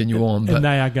got to continue on. But, and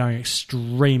they are going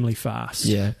extremely fast.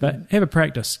 Yeah. But have a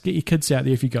practice. Get your kids out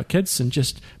there if you've got kids and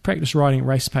just practice riding at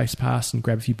race pace past and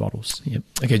grab a few bottles. Yep.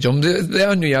 Okay, John, the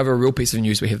only other real piece of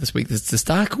news we have this week is the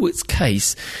Starkowitz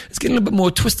case. It's getting a little bit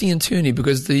more twisty and turny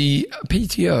because the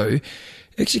PTO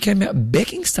actually came out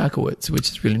backing Starkowitz, which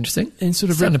is really interesting. And sort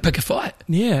of starting to pick a fight.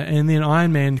 Yeah, and then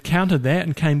Ironman countered that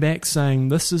and came back saying,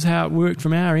 this is how it worked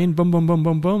from our end, boom, boom, boom,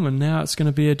 boom, boom, and now it's going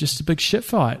to be just a big shit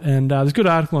fight. And there's a good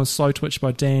article on Slow Twitch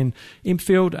by Dan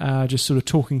Empfield, just sort of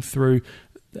talking through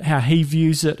how he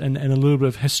views it and a little bit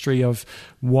of history of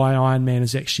why Ironman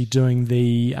is actually doing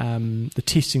the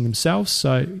testing themselves.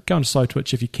 So go on to Slow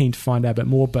Twitch if you're keen to find out a bit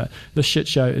more, but this shit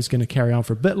show is going to carry on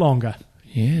for a bit longer.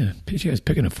 Yeah, PTO's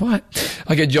picking a fight.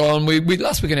 Okay, John, we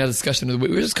last week in our discussion of the week,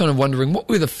 we were just kind of wondering what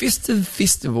were the festive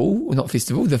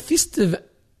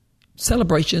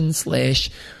celebration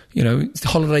 /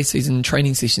 holiday season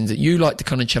training sessions that you like to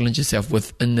kind of challenge yourself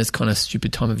with in this kind of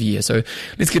stupid time of year. So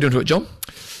let's get into it, John.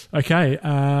 Okay,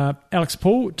 Alex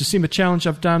Paul, December challenge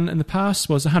I've done in the past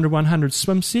was 100-100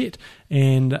 swim set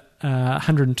and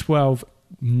 112,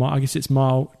 I guess it's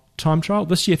mile time trial.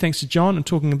 This year, thanks to John and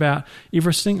talking about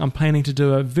Everesting, I'm planning to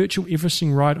do a virtual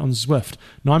Everesting ride on Zwift,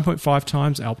 9.5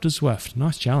 times Alpe d'Huez Zwift.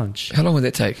 Nice challenge. How long would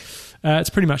that take?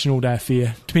 It's pretty much an all-day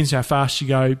affair. Depends how fast you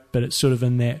go, but it's sort of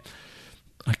in that,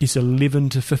 I guess, 11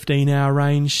 to 15 hour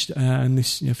range,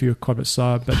 unless if you're quite a bit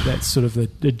slower, but that's sort of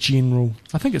the general.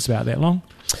 I think it's about that long.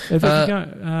 If you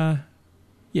go,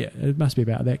 it must be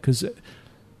about that, because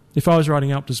if I was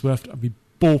riding Alpe d'Huez Zwift, I'd be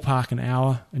ballpark an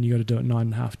hour, and you got to do it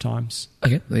 9.5 times.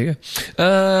 Okay, there you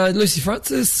go. Lucy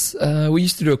Francis, we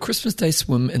used to do a Christmas Day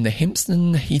swim in the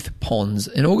Hampstead Heath Ponds,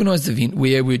 an organised event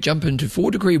where we'd jump into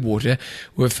 4-degree water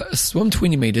with swim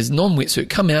 20 metres,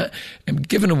 non-wetsuit, come out and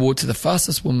give an award to the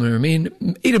fastest swimmer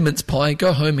men, eat a mince pie,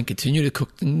 go home and continue to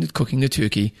cooking the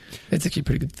turkey. That's actually a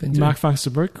pretty good thing. Mark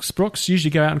Funkster Brooks usually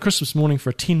go out on Christmas morning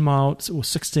for a 10-mile or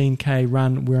 16k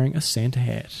run wearing a Santa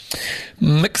hat.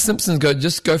 Mick Simpson's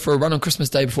just go for a run on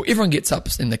Christmas Day before everyone gets up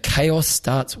and the chaos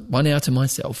starts. 1 hour to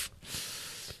myself.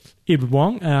 Edward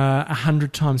Wong,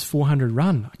 100 times 400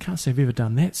 run. I can't say I've ever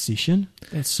done that session.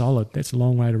 That's solid. That's a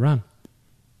long way to run.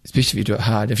 Especially if you do it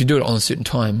hard. If you do it on a certain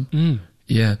time.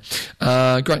 Yeah.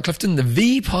 Grant Clifton, the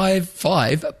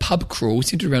V5 pub crawl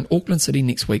centred around Auckland City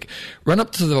next week. Run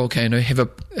up to the volcano, have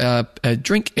a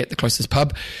drink at the closest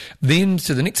pub, then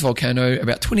to the next volcano,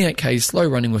 about 28k slow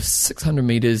running with 600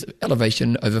 metres of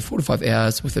elevation over 4 to 5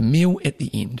 hours with a meal at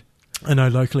the end. I know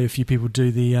locally a few people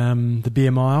do the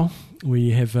beer mile, where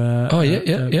you have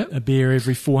a beer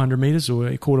every 400 metres or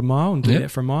a quarter mile and do that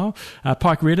for a mile.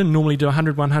 Pike Reddon normally do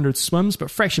 100-100 swims,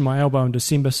 but fractured my elbow in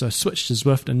December, so switched to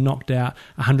Zwift and knocked out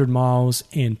 100 miles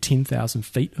and 10,000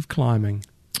 feet of climbing.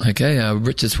 Okay,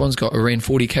 Richard Swanscott ran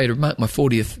 40k to mark my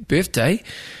 40th birthday.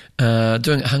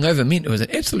 Doing it hungover meant it was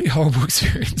an absolutely horrible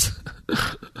experience.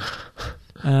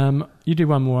 You do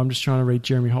one more. I'm just trying to read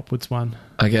Jeremy Hopwood's one.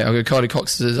 Okay, I'll go. Kylie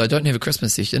Cox says, I don't have a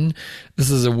Christmas session. This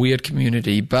is a weird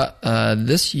community, but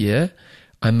this year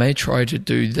I may try to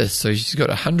do this. So she's got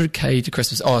 100k to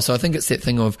Christmas. Oh, so I think it's that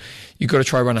thing of you've got to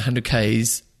try run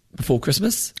 100k's before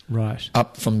Christmas. Right.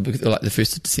 Up from like the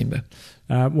 1st of December.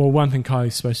 Well, one thing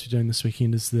Kylie's supposed to be doing this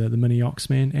weekend is the Mini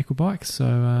Oxman Aquabike.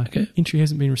 So entry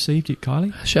hasn't been received yet,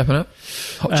 Kylie. Sharpen up.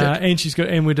 Hot chick.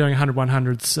 And we're doing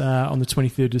 100-100s on the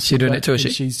 23rd of December. She's doing it too,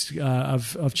 is she?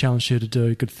 I've challenged her to do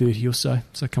a good 30 or so.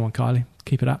 So come on, Kylie,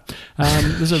 keep it up.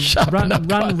 There's a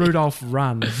run Rudolph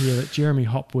run here that Jeremy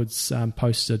Hopwood's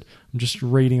posted. I'm just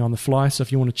reading on the fly, so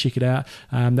if you want to check it out.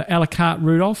 The a la carte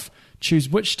Rudolph. Choose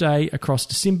which day across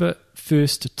December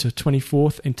 1st to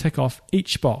 24th and tick off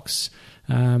each box.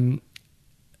 Run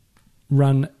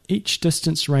each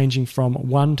distance ranging from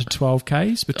 1 to 12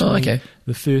 Ks between the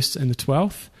 1st and the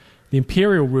 12th. The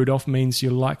Imperial Rudolph means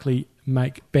you'll likely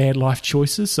make bad life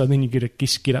choices, so then you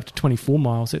get up to 24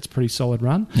 miles. That's a pretty solid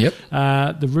run. Yep.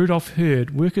 The Rudolph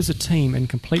Herd, work as a team and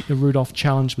complete the Rudolph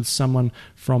challenge with someone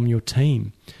from your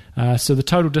team. So the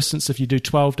total distance, if you do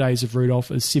 12 days of Rudolph,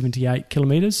 is 78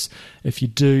 kilometres. If you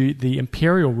do the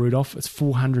Imperial Rudolph, it's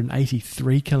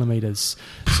 483 kilometres.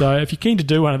 So if you're keen to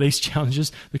do one of these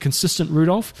challenges, the consistent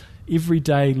Rudolph, every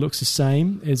day looks the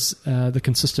same as the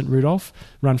consistent Rudolph.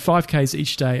 Run 5Ks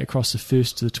each day across the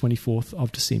 1st to the 24th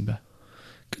of December.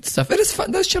 Good stuff. It is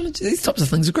fun. Those challenges, these types of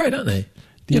things are great, aren't they?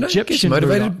 The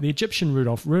Egyptian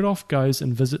Rudolph goes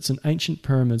and visits an ancient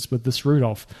pyramids with this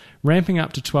Rudolph, ramping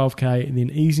up to 12K and then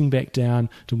easing back down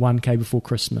to 1K before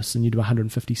Christmas, and you do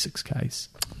 156Ks.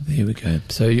 There we go.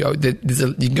 So you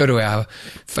can go to our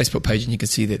Facebook page and you can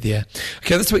see that there.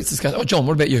 Okay, this week's discussion. Oh, John,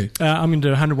 what about you? I'm going to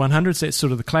do 100-100s. That's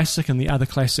sort of the classic, and the other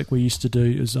classic we used to do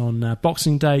is on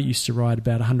Boxing Day. Used to ride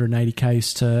about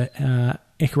 180Ks to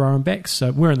Ekaroa and back.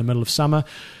 So we're in the middle of summer.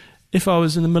 If I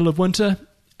was in the middle of winter,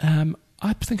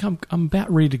 I think I'm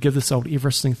about ready to give this old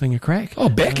Everesting thing a crack. Oh,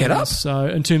 back it up. So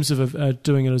in terms of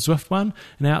doing it a Zwift one,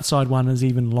 an outside one is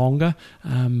even longer.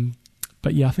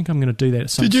 But yeah, I think I'm going to do that at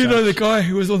some stage. Did you know the guy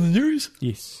who was on the news?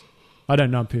 Yes. I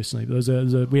don't know him personally, but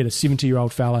we had a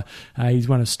 70-year-old fella. He's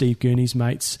one of Steve Gurney's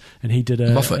mates, and he did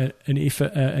an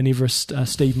Everest.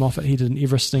 Steve Moffat. He did an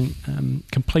Everesting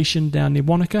completion down near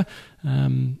Wanaka.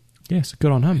 Yeah, so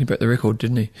good on him. He broke the record,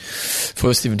 didn't he?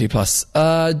 For 70 plus.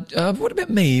 What about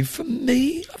me? For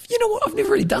me, you know what? I've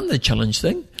never really done the challenge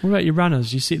thing. What about your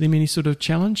runners? You set them any sort of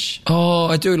challenge? Oh,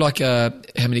 I do like how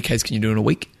many Ks can you do in a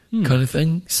week kind of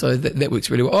thing. So that works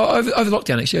really well. Oh, over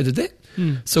lockdown, actually, I did that.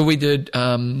 So we had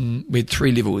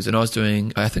 3 levels, and I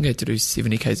think I had to do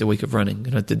 70 Ks a week of running,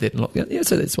 and I did that in lockdown. Yeah,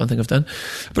 so that's one thing I've done.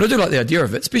 But I do like the idea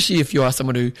of it, especially if you are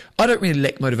someone who, I don't really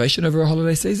lack motivation over a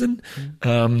holiday season.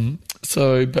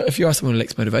 But if you are someone who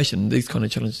lacks motivation, these kind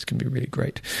of challenges can be really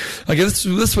great. Okay,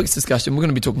 this week's discussion, we're going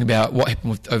to be talking about what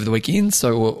happened over the weekend,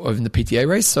 so over in the PTA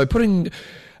race. So dropping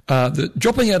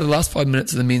out of the last 5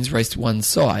 minutes of the men's race to one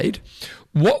side,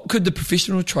 what could the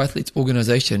Professional Triathletes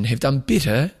Organisation have done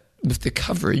better with the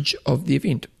coverage of the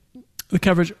event? The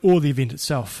coverage or the event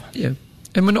itself? Yeah.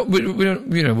 And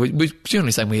we're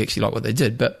generally saying we actually like what they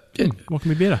did, but yeah. What can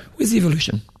be better? Where's the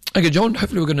evolution? Okay, John,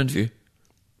 hopefully we're going to interview.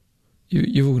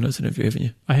 You've organised an interview, haven't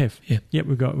you? I have. Yeah. Yep,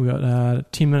 we've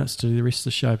got 10 minutes to do the rest of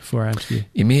the show before our interview.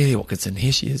 Amelia Watkinson,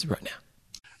 here she is right now.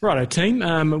 Righto,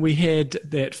 team. We had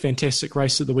that fantastic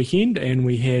race at the weekend, and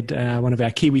we had one of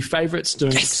our Kiwi favourites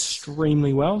doing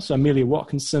extremely well. So Amelia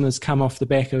Watkinson has come off the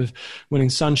back of winning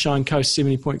Sunshine Coast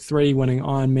 70.3, winning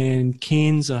Ironman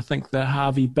Cairns, and I think the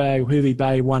Hervey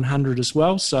Bay 100 as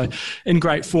well. So in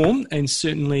great form, and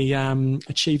certainly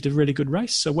achieved a really good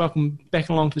race. So welcome back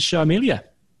along to the show, Amelia.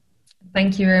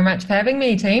 Thank you very much for having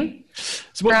me, team.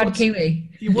 So proud Kiwi.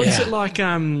 What's it like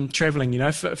travelling? You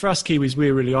know, for us Kiwis,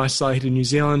 we're really isolated in New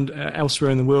Zealand.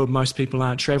 Elsewhere in the world, most people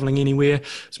aren't travelling anywhere.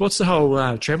 So what's the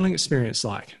whole travelling experience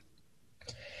like?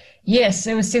 Yes,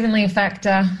 it was definitely a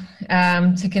factor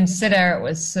to consider. It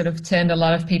was sort of turned a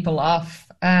lot of people off.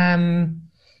 It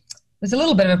was a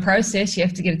little bit of a process. You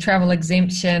have to get a travel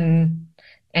exemption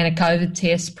and a COVID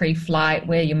test pre-flight,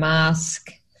 wear your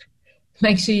mask,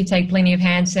 make sure you take plenty of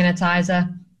hand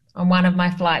sanitizer. On one of my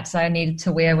flights, I needed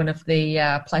to wear one of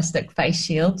the plastic face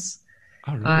shields.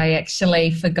 Oh, really? I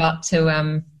actually forgot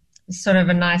to, sort of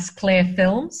a nice clear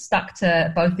film stuck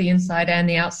to both the inside and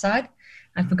the outside.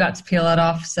 I forgot to peel it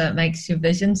off, so it makes your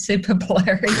vision super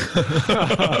blurry.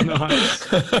 Oh, nice.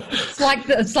 It's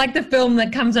like the film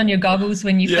that comes on your goggles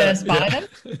when you first buy them.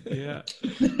 Yeah.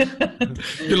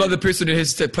 You're like the person who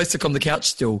has plastic on the couch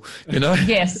still, you know?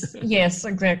 Yes,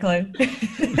 exactly.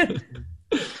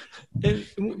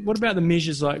 And what about the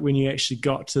measures like when you actually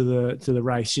got to the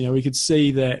race? You know, we could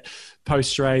see that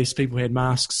post-race people had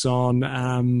masks on,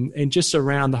 and just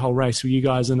around the whole race, were you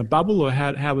guys in a bubble, or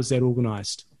how was that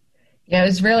organised? Yeah, it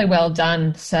was really well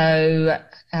done. So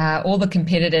all the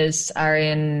competitors are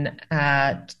in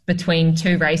between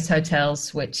 2 race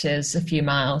hotels, which is a few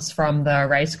miles from the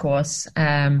race course.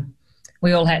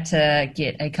 We all had to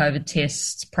get a COVID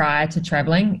test prior to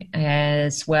travelling,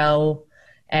 as well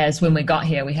as when we got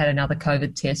here, we had another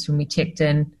COVID test when we checked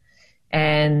in.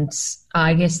 And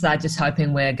I guess they're just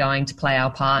hoping we're going to play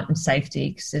our part in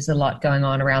safety, because there's a lot going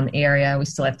on around the area. We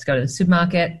still have to go to the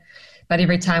supermarket. But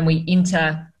every time we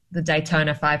enter the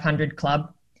Daytona 500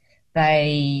 Club,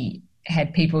 they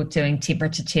had people doing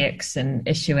temperature checks and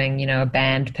issuing, a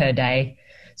band per day.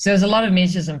 So there's a lot of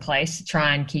measures in place to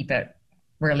try and keep it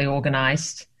really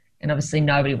organised. And obviously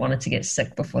nobody wanted to get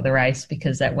sick before the race,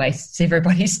 because that wastes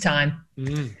everybody's time.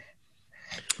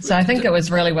 So I think it was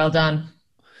really well done.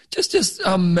 Just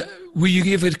were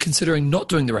you ever considering not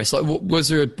doing the race? Like, was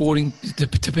there a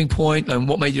tipping point, and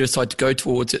what made you decide to go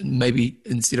towards it, and maybe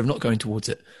instead of not going towards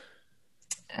it?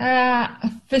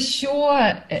 For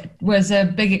sure, it was a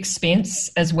big expense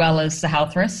as well as the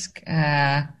health risk.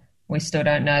 We still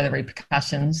don't know the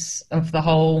repercussions of the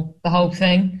whole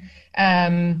thing.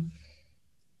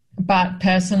 But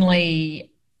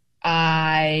personally,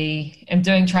 I am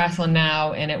doing triathlon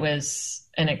now, and it was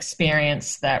an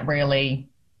experience that really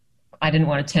I didn't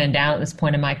want to turn down at this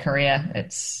point in my career.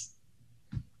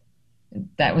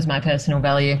 That was my personal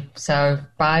value. So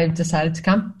I decided to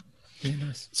come. Yeah,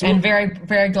 nice. And very,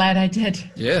 very glad I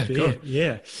did. Yeah, good.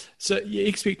 Yeah. So your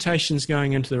expectations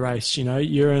going into the race,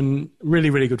 you're in really,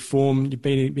 really good form. You've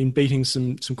been beating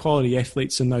some quality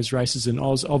athletes in those races in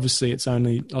Oz. Obviously, it's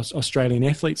only Australian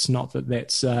athletes, not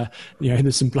that's,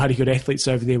 there's some bloody good athletes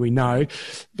over there, we know.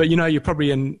 But, you're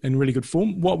probably in really good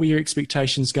form. What were your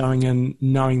expectations going in,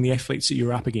 knowing the athletes that you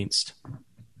were up against?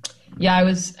 Yeah, I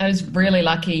was really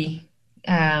lucky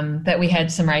that we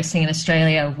had some racing in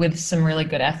Australia with some really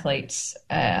good athletes,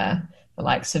 the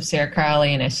likes of Sarah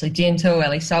Crowley and Ashley Gentle,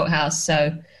 Ellie Salthouse.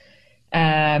 So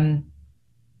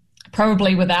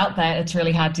probably without that, it's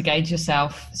really hard to gauge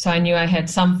yourself. So I knew I had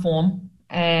some form,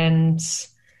 and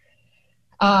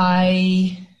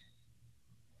I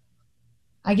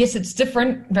guess it's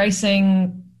different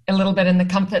racing a little bit in the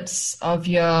comforts of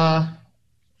your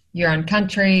own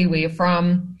country, where you're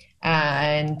from.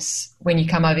 And when you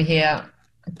come over here,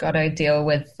 I've got to deal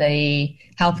with the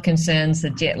health concerns, the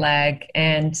jet lag,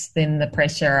 and then the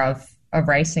pressure of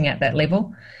racing at that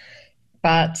level.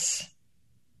 But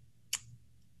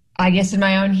I guess in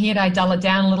my own head, I dull it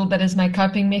down a little bit as my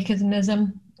coping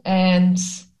mechanism. And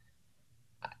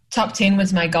top 10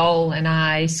 was my goal, and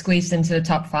I squeezed into the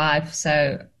top 5.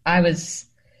 So I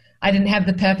didn't have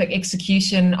the perfect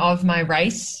execution of my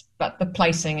race, but the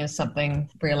placing is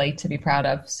something really to be proud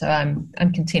of. So I'm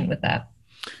content with that.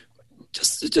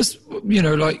 Just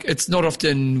it's not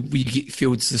often we get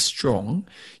fields this strong.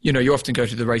 You often go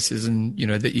to the races and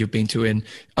that you've been to, in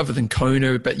other than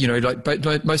Kona, but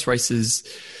but most races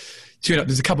turn up.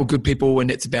 There's a couple of good people, and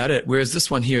that's about it. Whereas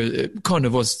this one here, it kind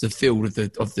of was the field of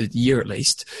the year at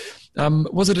least.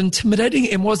 Was it intimidating,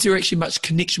 and was there actually much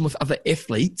connection with other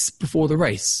athletes before the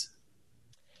race?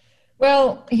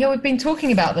 Well, we've been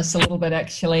talking about this a little bit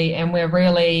actually, and we're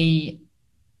really,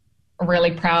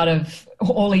 really proud of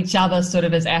all each other sort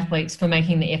of as athletes for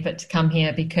making the effort to come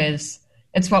here, because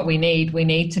it's what we need. We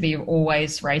need to be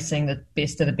always racing the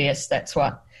best of the best. That's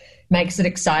what makes it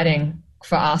exciting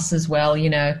for us as well.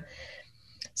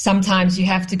 Sometimes you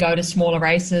have to go to smaller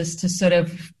races to sort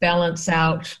of balance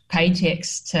out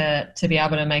paychecks to be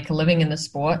able to make a living in the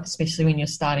sport, especially when you're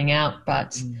starting out.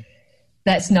 But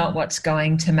that's not what's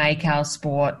going to make our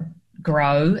sport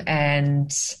grow,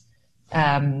 and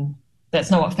that's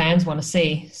not what fans want to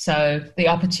see. So the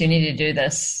opportunity to do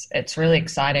this, it's really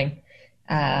exciting.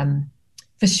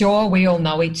 For sure, we all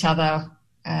know each other,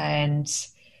 and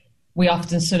we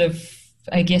often sort of,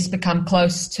 I guess, become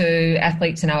close to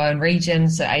athletes in our own region.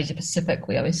 So Asia Pacific,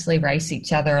 we obviously race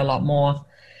each other a lot more.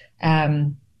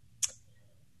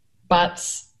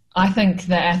 But I think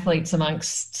the athletes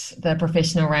amongst the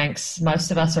professional ranks,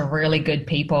 most of us are really good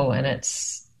people, and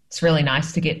it's really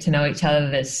nice to get to know each other.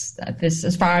 There's,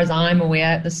 as far as I'm aware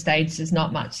at this stage, there's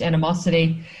not much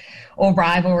animosity or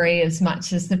rivalry as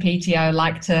much as the PTO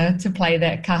like to play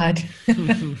that card.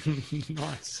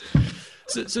 Nice.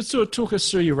 So sort of talk us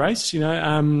through your race.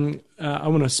 I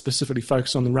want to specifically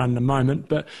focus on the run in a moment,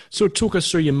 but sort of talk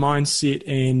us through your mindset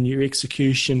and your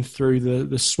execution through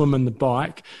the swim and the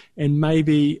bike, and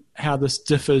maybe how this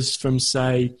differs from,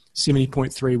 say,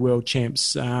 70.3 world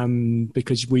champs,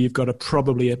 because we've got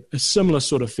probably a similar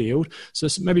sort of field. So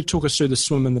maybe talk us through the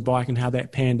swim and the bike and how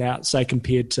that panned out, say,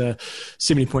 compared to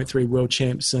 70.3 world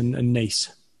champs in Nice.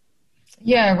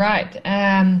 Yeah,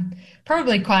 right.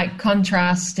 Probably quite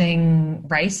contrasting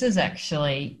races,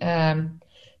 actually.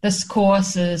 This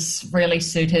course is really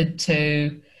suited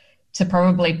to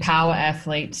probably power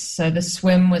athletes. So the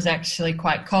swim was actually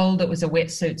quite cold. It was a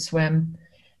wetsuit swim,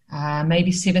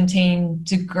 maybe 17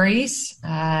 degrees,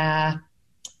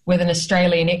 with an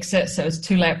Australian exit. So it was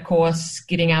a 2-lap course,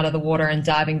 getting out of the water and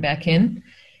diving back in.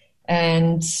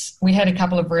 And we had a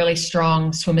couple of really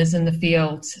strong swimmers in the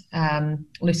field,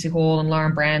 Lucy Hall and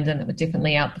Lauren Brandon, that were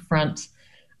definitely out the front.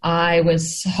 I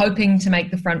was hoping to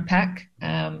make the front pack.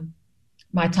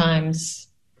 My times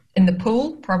in the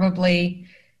pool, probably,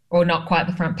 or not quite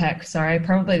the front pack, sorry,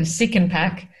 probably the second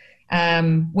pack,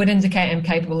 would indicate I'm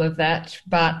capable of that.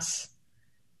 But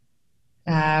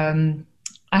I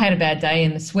had a bad day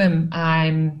in the swim.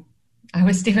 I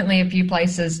was definitely a few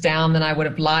places down than I would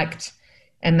have liked.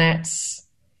 And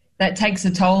that takes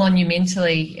a toll on you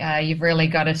mentally. You've really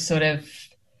got to sort of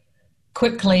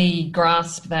quickly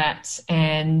grasp that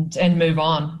and move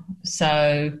on.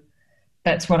 So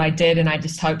that's what I did, and I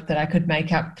just hoped that I could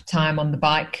make up time on the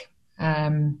bike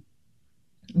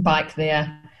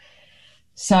there.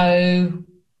 So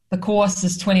the course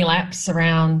is 20 laps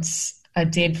around a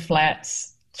dead flat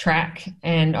track,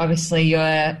 and obviously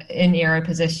you're in aero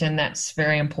position. That's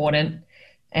very important,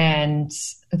 and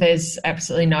there's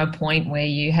absolutely no point where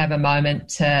you have a moment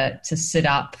to sit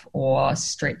up or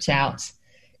stretch out,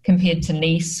 compared to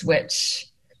Nice, which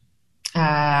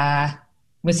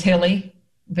was hilly,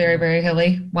 very, very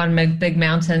hilly, one big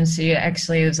mountain. So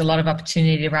there's a lot of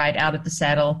opportunity to ride out of the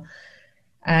saddle.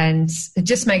 And it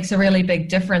just makes a really big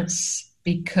difference,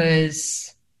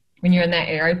 because when you're in that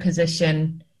aero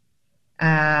position,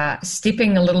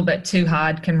 stepping a little bit too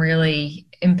hard can really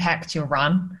impact your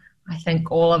run. I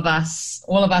think all of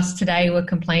us today were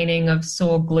complaining of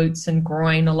sore glutes and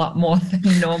groin a lot more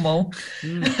than normal.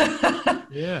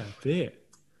 Yeah, I bet.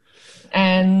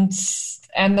 And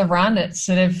the run, it's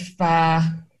sort of,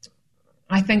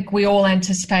 I think we all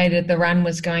anticipated the run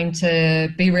was going to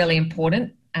be really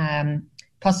important.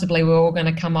 Possibly we're all going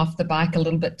to come off the bike a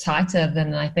little bit tighter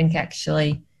than I think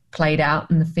actually played out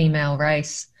in the female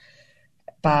race.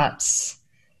 But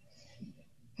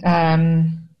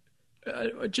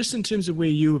just in terms of where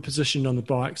you were positioned on the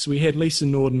bike, so we had Lisa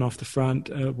Norden off the front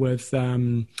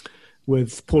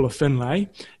with Paula Finlay.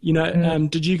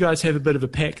 Did you guys have a bit of a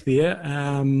pack there?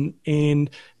 And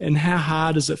how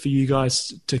hard is it for you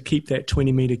guys to keep that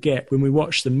 20-metre gap? When we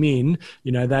watched the men,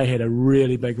 they had a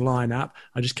really big lineup.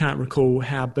 I just can't recall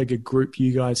how big a group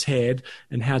you guys had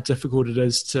and how difficult it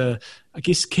is to, I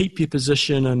guess, keep your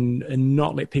position and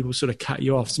not let people sort of cut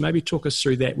you off. So maybe talk us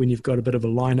through that when you've got a bit of a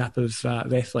lineup of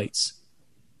athletes.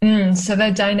 So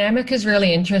the dynamic is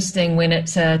really interesting when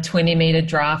it's a 20-metre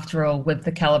draft rule with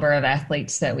the calibre of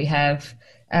athletes that we have.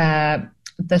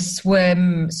 The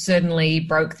swim certainly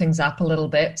broke things up a little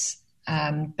bit,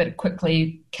 but it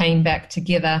quickly came back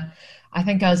together. I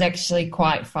think I was actually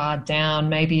quite far down,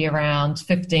 maybe around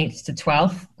 15th to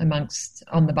 12th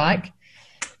on the bike.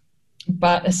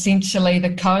 But essentially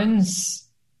the cones,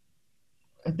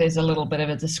 there's a little bit of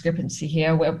a discrepancy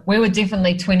here. We were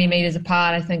definitely 20 metres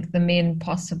apart. I think the men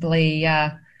possibly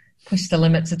pushed the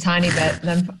limits a tiny bit.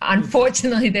 And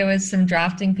unfortunately, there was some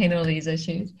drafting penalties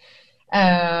issues.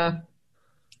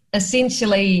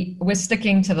 Essentially, we're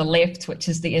sticking to the left, which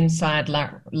is the inside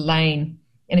lane.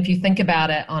 And if you think about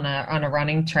it on a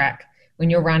running track, when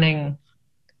you're running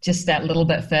just that little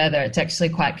bit further, it's actually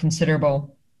quite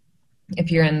considerable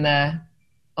if you're on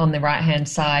the right-hand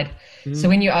side. So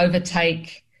when you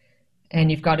overtake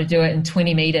and you've got to do it in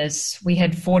 20 metres, we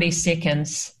had 40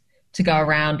 seconds to go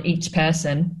around each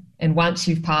person. And once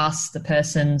you've passed the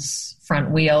person's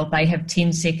front wheel, they have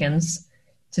 10 seconds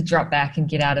to drop back and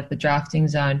get out of the drafting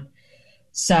zone.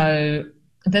 So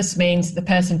this means the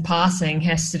person passing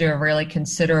has to do a really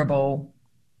considerable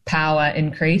power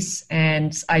increase.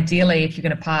 And ideally, if you're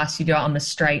going to pass, you do it on the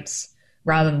straights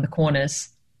rather than the corners,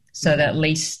 so that at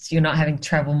least you're not having to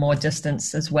travel more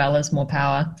distance as well as more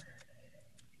power.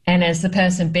 And as the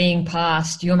person being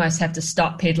passed, you almost have to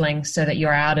stop pedaling so that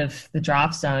you're out of the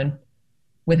draft zone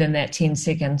within that 10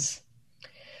 seconds.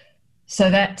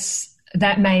 So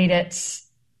that made it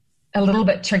a little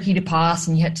bit tricky to pass,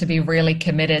 and you had to be really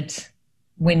committed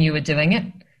when you were doing it.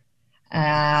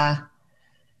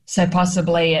 So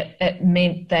possibly it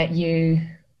meant that you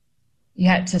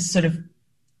had to sort of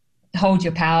hold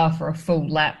your power for a full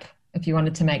lap if you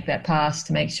wanted to make that pass,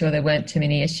 to make sure there weren't too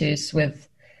many issues with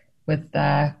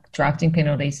drafting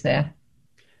penalties there.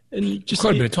 And just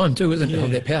quite a bit of time too, isn't it, to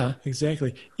hold that power?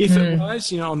 Exactly.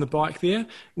 Effort-wise, on the bike there,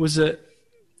 was it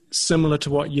similar to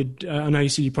what you'd... I know you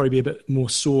said you'd probably be a bit more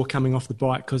sore coming off the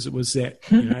bike because it was that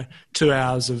 2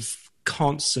 hours of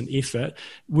constant effort.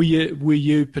 Were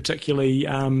you particularly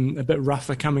a bit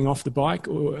rougher coming off the bike,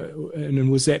 and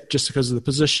was that just because of the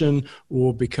position,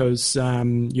 or because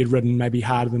you'd ridden maybe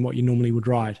harder than what you normally would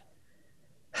ride?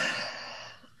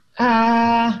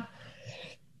 I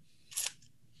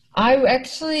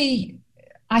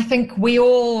think we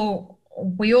all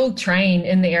train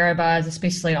in the aero bars,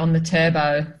 especially on the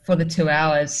turbo, for the 2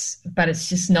 hours, but it's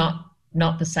just not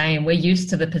the same. We're used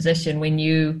to the position. We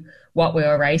knew what we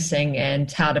were racing and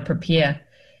how to prepare.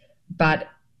 But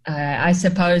I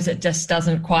suppose it just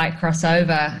doesn't quite cross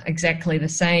over exactly the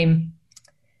same.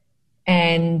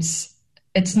 And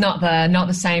it's not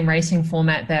the same racing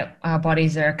format that our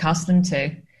bodies are accustomed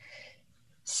to.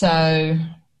 So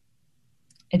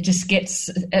it just gets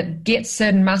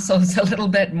certain muscles a little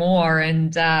bit more,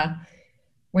 and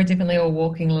we're definitely all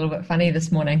walking a little bit funny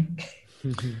this morning.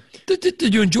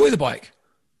 Did you enjoy the bike?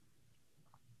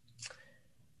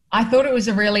 I thought it was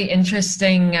a really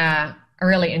interesting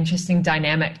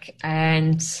dynamic,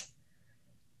 and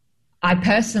I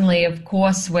personally, of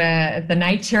course, where the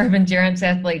nature of endurance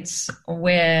athletes,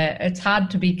 where it's hard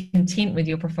to be content with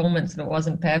your performance and it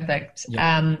wasn't perfect.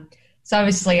 Yeah. So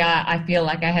obviously, I feel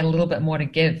like I had a little bit more to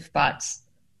give, but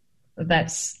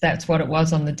that's what it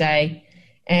was on the day,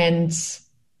 and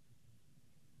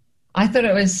I thought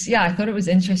it was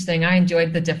interesting. I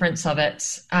enjoyed the difference of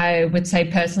it. I would say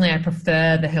personally, I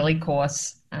prefer the hilly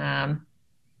course.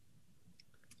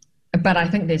 But I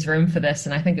think there's room for this,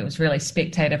 and I think it was really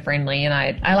spectator friendly, and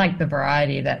I like the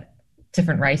variety that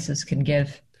different races can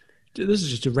give. This is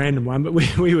just a random one, but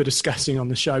we were discussing on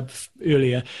the show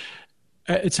earlier.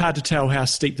 It's hard to tell how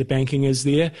steep the banking is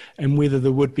there and whether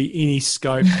there would be any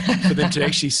scope for them to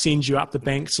actually send you up the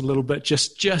banks a little bit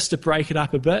just to break it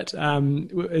up a bit.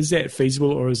 Is that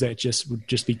feasible, or is that would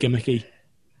just be gimmicky?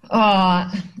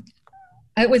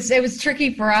 It was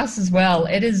tricky for us as well.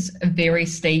 It is very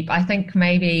steep. I think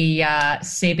maybe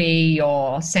Sebi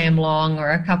or Sam Long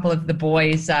or a couple of the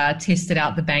boys tested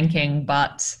out the banking,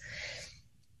 but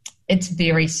it's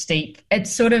very steep.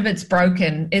 It's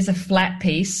broken. It's a flat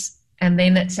piece, and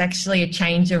then it's actually a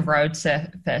change of road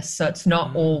surface. So it's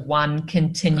not all one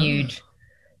continued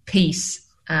piece.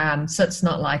 So it's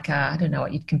not like, I don't know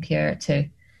what you'd compare it to.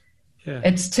 Yeah.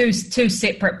 It's two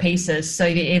separate pieces. So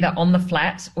you're either on the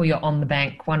flat or you're on the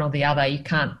bank, one or the other. You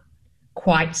can't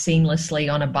quite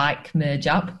seamlessly on a bike merge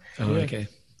up. Oh, okay.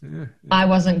 Yeah. I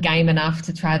wasn't game enough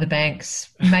to try the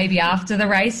banks. Maybe after the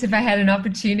race, if I had an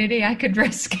opportunity, I could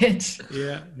risk it.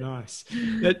 Yeah, nice.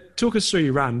 Talk us through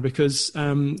your run, because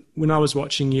when I was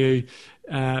watching you,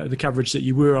 the coverage that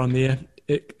you were on there,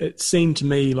 it seemed to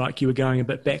me like you were going a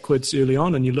bit backwards early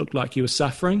on and you looked like you were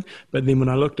suffering. But then when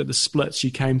I looked at the splits,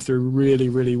 you came through really,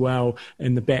 really well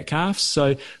in the back half.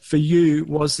 So for you,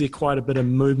 was there quite a bit of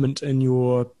movement in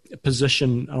your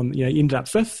position? You ended up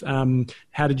fifth.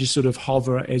 How did you sort of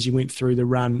hover as you went through the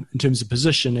run in terms of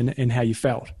position and how you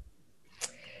felt?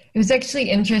 It was actually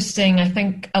interesting. I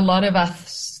think a lot of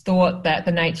us thought that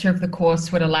the nature of the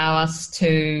course would allow us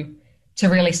to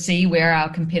really see where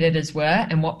our competitors were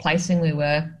and what placing we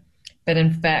were. But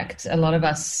in fact, a lot of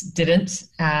us didn't,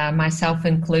 myself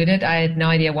included. I had no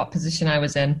idea what position I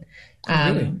was in.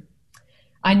 Really?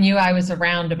 I knew I was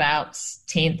around about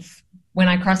 10th. When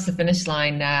I crossed the finish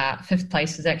line, 5th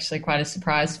place was actually quite a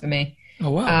surprise for me. Oh,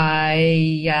 wow.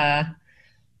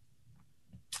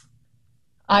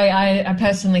 I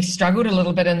personally struggled a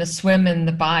little bit in the swim and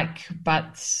the bike,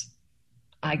 but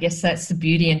I guess that's the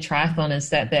beauty in triathlon,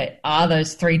 is that there are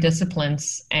those three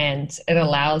disciplines, and it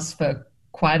allows for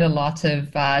quite a lot of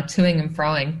toing and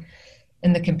froing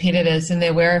in the competitors. And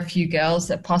there were a few girls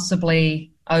that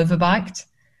possibly overbiked.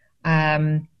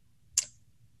 And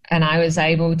I was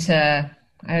able to,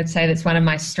 I would say that's one of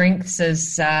my strengths,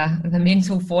 is the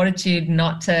mental fortitude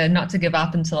not to give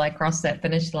up until I crossed that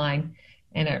finish line.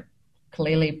 And it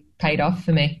clearly paid off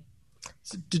for me.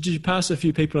 So did you pass a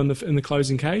few people in the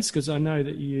closing case? Because I know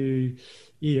that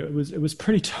it was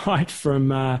pretty tight from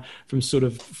sort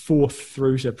of 4th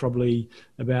through to probably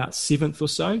about 7th or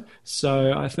so.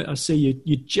 So I see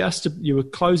you were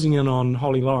closing in on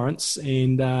Holly Lawrence,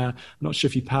 and I'm not sure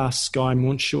if you passed Skye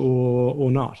Munch or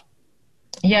not.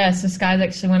 Yeah, so Skye's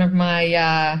actually one of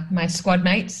my squad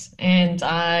mates, and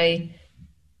I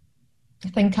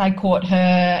think I caught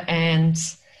her and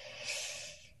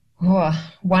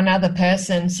one other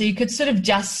person. So you could sort of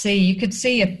you could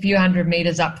see a few hundred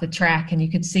meters up the track and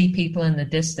you could see people in the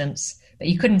distance, but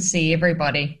you couldn't see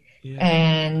everybody. Yeah.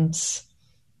 And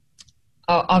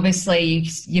obviously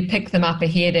you pick them up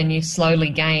ahead and you slowly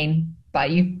gain,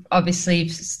 but you obviously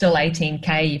still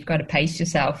 18K, you've got to pace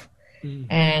yourself.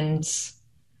 And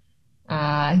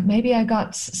maybe I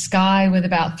got Skye with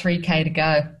about 3K to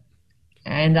go.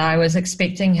 And I was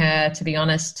expecting her, to be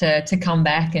honest, to come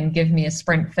back and give me a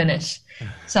sprint finish.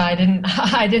 So I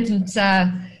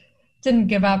didn't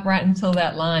give up right until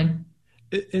that line.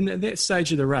 In at that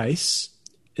stage of the race,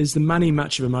 is the money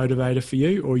much of a motivator for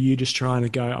you, or are you just trying to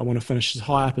go, I want to finish as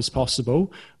high up as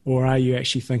possible, or are you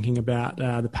actually thinking about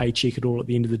the paycheck at all at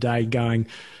the end of the day, going,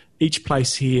 each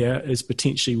place here is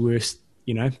potentially worth,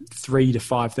 $3,000 to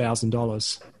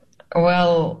 $5,000?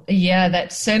 Well, yeah,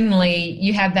 that's certainly,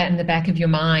 you have that in the back of your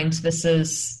mind. This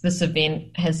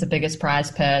event has the biggest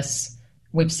prize purse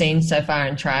we've seen so far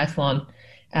in triathlon.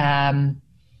 I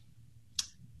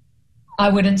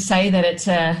wouldn't say that it's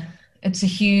a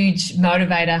huge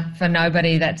motivator for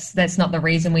nobody. That's not the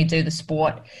reason we do the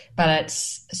sport, but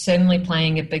it's certainly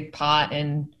playing a big part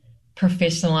in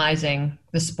professionalizing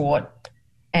the sport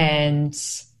and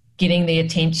getting the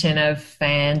attention of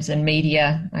fans and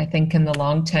media, I think, in the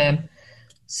long term.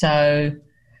 So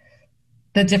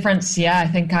the difference, I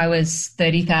think I was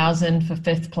 30,000 for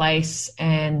 5th place,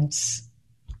 and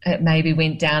it maybe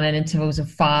went down in intervals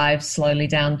of 5, slowly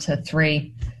down to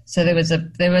 3. So there was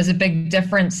a big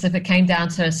difference. If it came down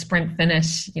to a sprint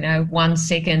finish, 1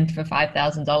 second for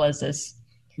 $5,000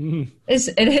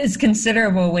 is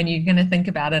considerable when you're going to think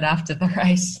about it after the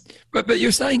race. But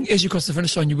you're saying as you crossed the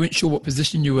finish line, you weren't sure what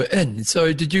position you were in. So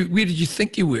where did you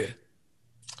think you were?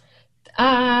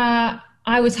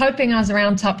 I was hoping I was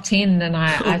around top 10, and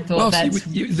I thought that's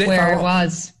where it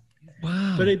was.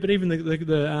 Wow! But even the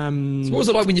So what was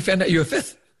it like when you found out you were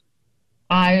 5th?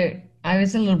 I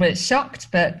was a little bit shocked,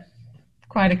 but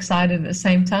quite excited at the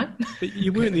same time. But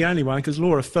you weren't the only one, because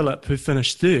Laura Phillip, who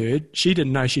finished 3rd, she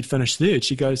didn't know she'd finished 3rd.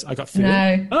 She goes, "I got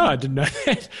 3rd." No. Oh, I didn't know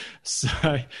that. So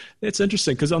that's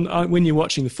interesting, because when you're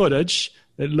watching the footage,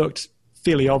 it looked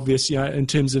fairly obvious, in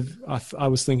terms of, I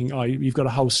was thinking, you've got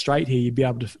a whole straight here, you'd be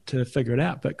able to figure it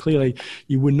out. But clearly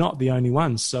you were not the only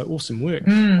ones, so awesome work.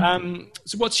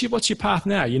 So what's your path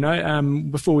now?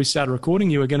 Before we started recording,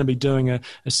 you were going to be doing a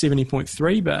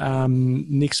 70.3 but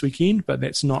next weekend, but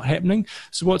that's not happening.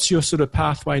 So what's your sort of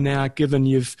pathway now, given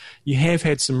you have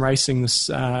had some racing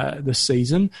this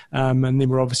season, and then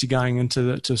we're obviously going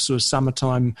into sort of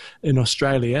summertime in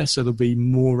Australia, so there'll be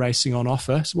more racing on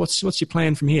offer. So what's your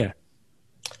plan from here?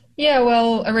 Yeah,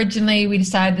 well, originally we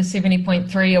decided the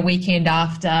 70.3 a weekend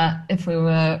after. If we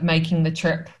were making the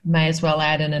trip, may as well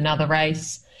add in another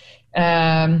race.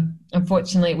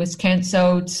 Unfortunately, it was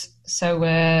cancelled, so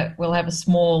we'll have a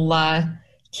small,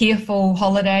 careful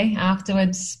holiday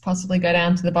afterwards, possibly go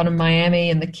down to the bottom of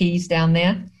Miami and the Keys down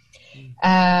there.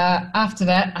 After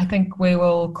that, I think we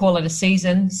will call it a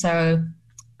season. So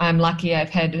I'm lucky I've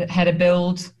had a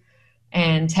build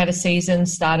and had a season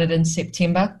started in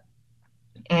September.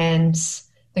 And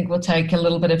I think we'll take a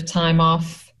little bit of time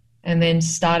off and then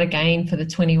start again for the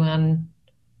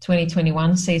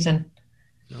 2021 season.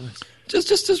 Nice.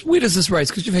 Just where does this race?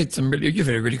 Because you've had a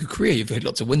really good career. You've had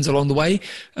lots of wins along the way.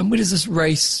 And where does this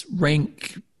race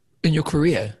rank in your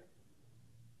career?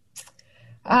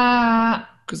 Because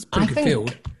it's a pretty good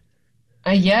field.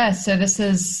 Yeah. So this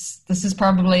is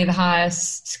probably the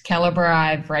highest caliber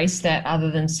I've raced at, other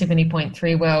than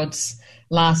 70.3 Worlds.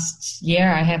 Last year,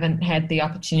 I haven't had the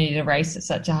opportunity to race at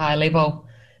such a high level.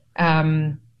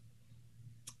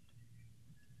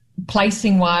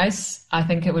 Placing-wise, I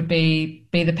think it would be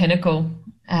the pinnacle.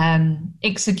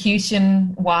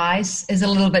 Execution-wise is a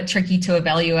little bit tricky to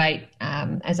evaluate,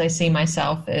 as I see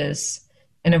myself as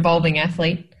an evolving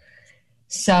athlete.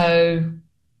 So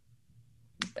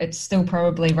it's still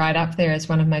probably right up there as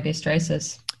one of my best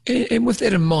races. And with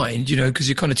that in mind, because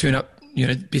you kind of turn up,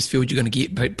 best field you're going to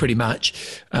get pretty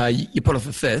much. You pull off a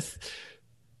 5th.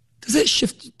 Does that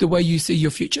shift the way you see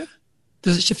your future?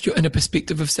 Does it shift your inner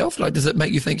perspective of self? Like, does it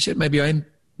make you think, shit, maybe I am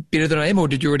better than I am, or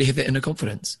did you already have that inner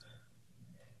confidence?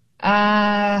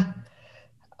 Well,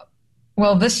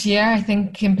 this year, I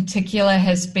think in particular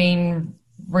has been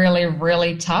really,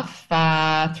 really tough.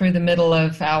 Through the middle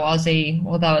of our Aussie,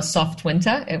 although a soft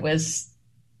winter, it was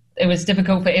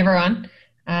difficult for everyone.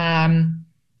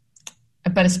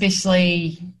 But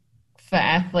especially for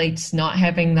athletes not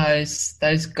having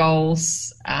those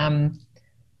goals,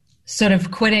 sort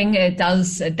of quitting, it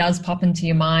does pop into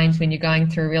your mind when you're going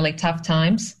through really tough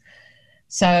times.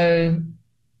 So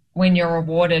when you're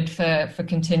rewarded for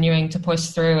continuing to push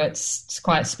through, it's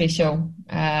quite special.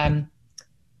 And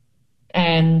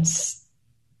it's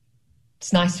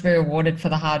nice to be rewarded for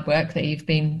the hard work that you've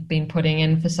been putting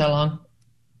in for so long.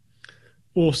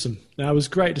 Awesome. Now, it was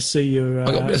great to see you.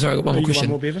 I got one more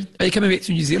question. Bevan? Are you coming back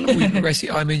to New Zealand? Will you race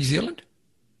Ironman New Zealand?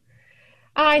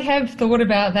 I have thought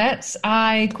about that.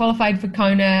 I qualified for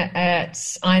Kona at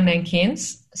Ironman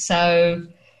Cairns, so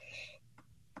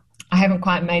I haven't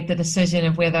quite made the decision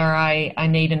of whether I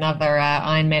need another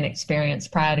Ironman experience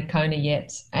prior to Kona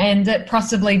yet. And it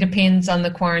possibly depends on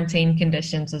the quarantine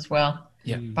conditions as well.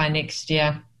 Yeah. By next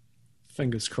year.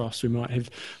 Fingers crossed. We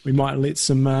might let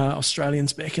some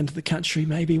Australians back into the country.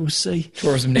 Maybe we'll see.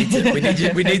 Tourism needs it.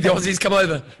 We need the Aussies come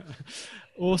over.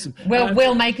 Awesome.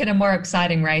 We'll make it a more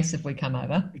exciting race if we come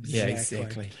over. Yeah,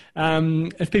 exactly.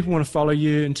 If people want to follow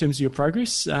you in terms of your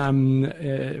progress,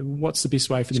 what's the best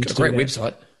way for them to do that? It's got a great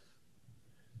website.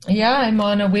 Yeah, I'm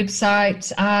on a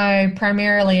website. I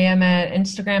primarily am an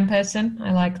Instagram person.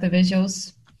 I like the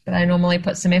visuals, but I normally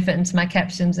put some effort into my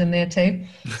captions in there too.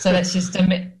 So that's just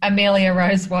Amelia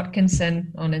Rose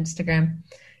Watkinson on Instagram.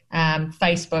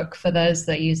 Facebook, for those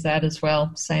that use that as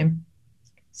well. Same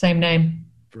name.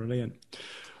 Brilliant.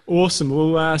 Awesome.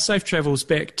 Well, safe travels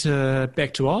back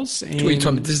to Oz. And, your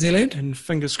time at Disneyland. And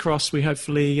fingers crossed we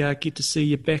hopefully get to see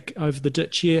you back over the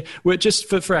ditch here. Just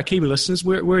for our Kiwi listeners,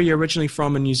 where are you originally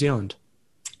from in New Zealand?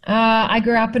 I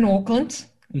grew up in Auckland,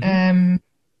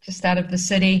 just out of the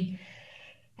city.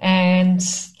 And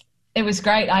it was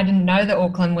great. I didn't know that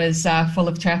Auckland was full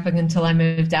of traffic until I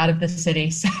moved out of the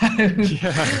city. So,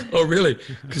 Oh, really?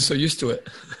 Because so used to it.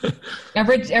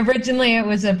 Originally, it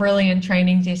was a brilliant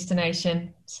training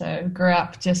destination. So, grew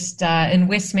up just in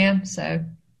Westmere. So,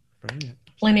 Brilliant.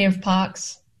 Plenty of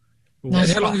parks. And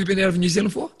how long have you been out of New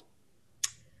Zealand for?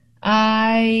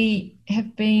 I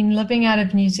have been living out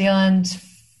of New Zealand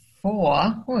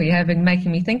you're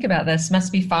making me think about this.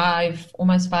 Must be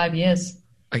almost 5 years.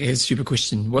 Okay, here's a stupid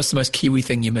question. What's the most Kiwi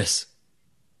thing you miss?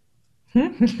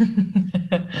 Pineapple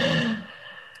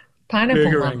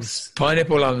lumps.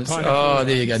 Pineapple lumps.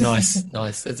 There you go. Nice.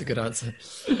 That's a good answer.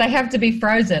 They have to be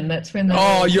frozen. That's when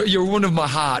you're one of my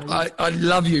heart. I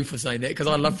love you for saying that because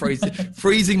I love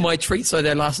freezing my treats so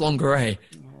they last longer, eh?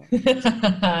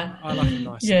 I like it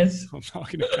nice. Yes. I'm not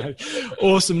going to go.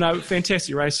 Awesome. No,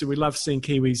 fantastic racer. We love seeing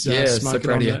Kiwis smoking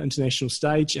on the international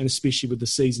stage, and especially with the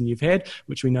season you've had,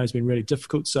 which we know has been really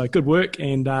difficult. So good work,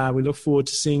 and we look forward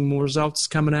to seeing more results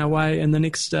coming our way in the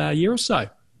next year or so.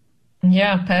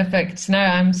 Yeah, perfect. No,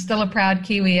 I'm still a proud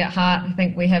Kiwi at heart. I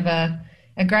think we have a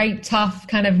great, tough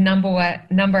kind of number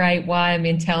 8 wire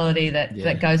mentality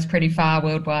that goes pretty far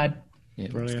worldwide. Yeah,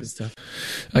 brilliant. Good stuff.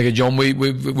 Okay, John,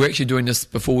 we're actually doing this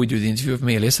before we do the interview with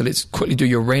Amelia, so let's quickly do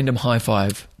your random high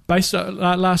five. Based on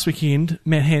last weekend,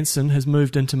 Matt Hansen has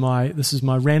moved into this is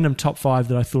my random top 5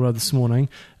 that I thought of this morning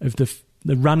of the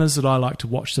runners that I like to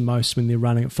watch the most when they're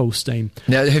running at full steam.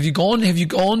 Now, have you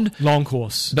gone long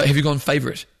course? But have you gone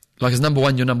favourite? Like, is number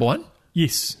 1 your number 1?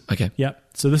 Yes. Okay.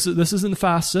 Yep. So this isn't the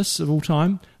fastest of all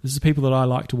time. This is the people that I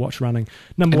like to watch running.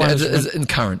 Number 1 is in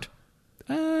current.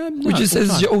 No, which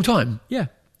is your all time. Yeah.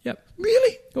 Yep.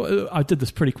 Really? Well, I did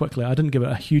this pretty quickly. I didn't give it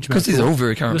a huge amount. Because these are all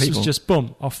very current people. This was just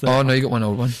boom off the. Oh no, you got one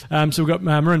old one. So we've got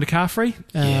Mirinda Carfrey.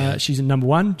 She's in number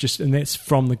 1, and that's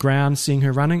from the ground. Seeing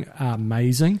her running,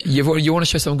 amazing. You want to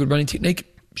show some good running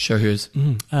technique? Show hers.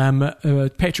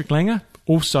 Patrick Langer.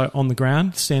 Also on the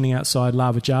ground, standing outside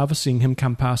Lava Java, seeing him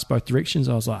come past both directions,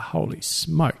 I was like, "Holy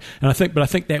smoke!" And I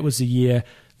think that was the year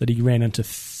that he ran into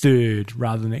 3rd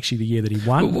rather than actually the year that he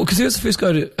won. Well, because he was the first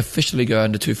guy to officially go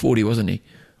under 240, wasn't he?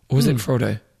 Or was it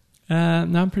Frodo? No,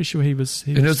 I'm pretty sure he was.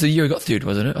 And it was the year he got 3rd,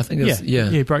 wasn't it? I think it was. Yeah,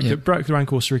 he broke the run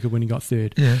course record when he got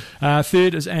 3rd. Yeah.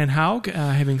 3rd is Anne Haug,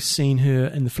 having seen her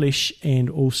in the flesh, and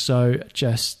also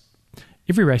just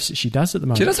every race that she does at the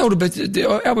moment. She does hold a bit.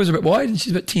 The elbows are a bit wide, and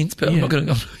she's a bit tense. But I'm not going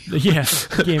to.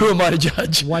 Who am I to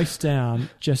judge? Waist down,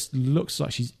 just looks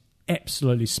like she's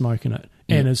absolutely smoking it,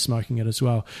 and is smoking it as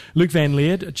well. Luke Van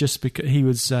Leerd, just because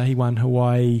he won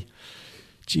Hawaii.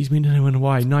 Geez, when did he win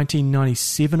Hawaii?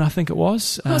 1997, I think it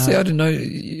was. I didn't know.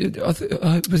 Was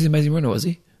he an amazing runner? Was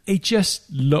he? He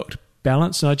just looked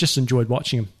balanced, and I just enjoyed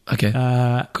watching him. Okay.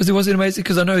 Because he wasn't amazing.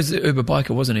 Because I know he's an Uber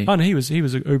biker, wasn't he? Oh no, he was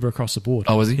an Uber across the board.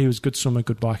 Oh, was he? He was a good swimmer,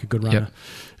 good biker, good runner.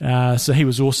 Yep. So he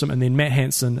was awesome. And then Matt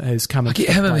Hansen has come. I get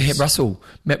him and Matt Russell.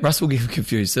 Matt Russell getting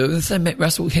confused. So the same Matt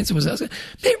Russell. Hansen was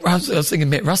Matt Russell. I was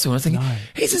thinking Matt Russell, and I was thinking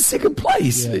he's in 2nd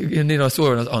place. Yeah. And then I saw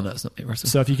it, and I was, oh no, it's not Matt Russell.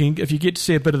 So if you get to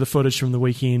see a bit of the footage from the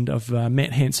weekend of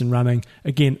Matt Hansen running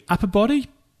again, upper body,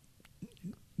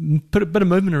 put a bit of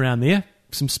movement around there.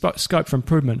 Some scope for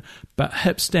improvement, but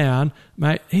hips down,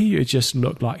 mate, he just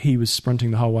looked like he was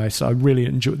sprinting the whole way. So I really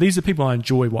enjoy. These are people I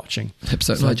enjoy watching. Hips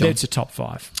so that's a top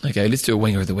 5. Okay, let's do a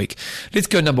winger of the week. Let's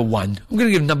go number 1. I'm going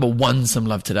to give number 1 some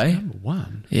love today. Number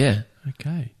 1? Yeah.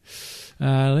 Okay.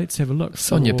 Let's have a look.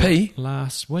 Sonia P.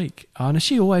 Last week. Oh, no,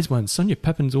 she always wins. Sonia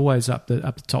Pippin's always up the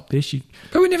top there.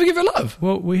 But we never give her love.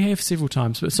 Well, we have several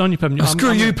times. But Sonia Pippin...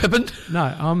 Screw you, Pippin. No,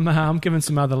 I'm giving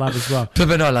some other love as well.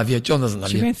 Pippin, I love you. John doesn't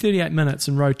love you. She ran 38 minutes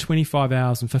and rode 25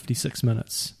 hours and 56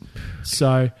 minutes.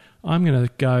 So I'm going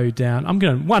to go down. I'm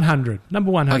going 100. Number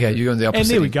 100. Okay, you're going the opposite. And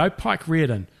there we go. Pike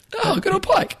Reardon. Oh, good old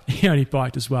Pike. He only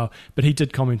biked as well, but he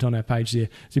did comment on our page there.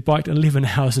 So he biked 11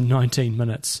 hours and 19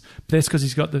 minutes. But that's because he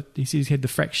says he's had the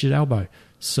fractured elbow.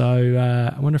 So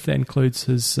I wonder if that includes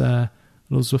his little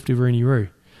Zwifty Rooney Roo.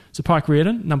 So Pike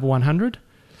Reardon, number 100.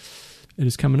 It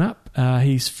is coming up.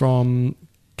 He's from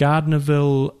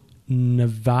Gardnerville,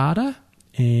 Nevada.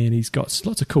 And he's got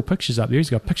lots of cool pictures up there. He's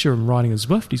got a picture of him riding a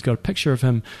Zwift. He's got a picture of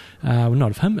him,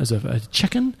 not of him, as a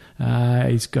chicken.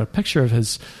 He's got a picture of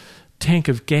his tank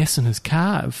of gas in his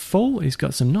car full. He's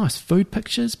got some nice food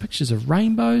pictures of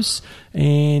rainbows,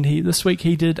 and this week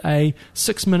he did a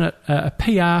 6-minute a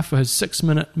PR for his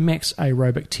 6-minute max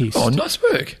aerobic test. Oh, nice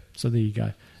work. So there you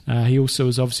go. He also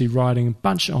was obviously riding a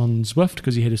bunch on Zwift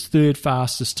because he had his third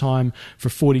fastest time for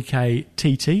 40k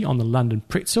TT on the London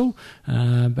Pretzel.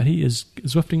 But he is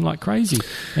Zwifting like crazy.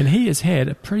 And he has had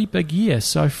a pretty big year.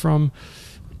 So from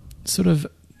sort of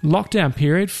lockdown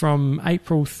period from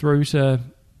April through to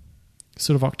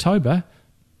sort of October,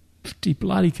 pretty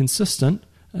bloody consistent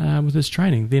with his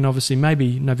training. Then obviously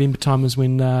maybe November time was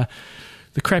when the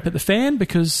crap hit the fan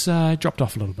because dropped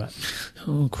off a little bit.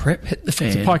 Oh, crap hit the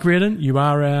fan. So Pike Reardon, you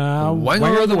are our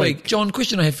Wanger of the week. John,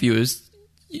 question I have for you is,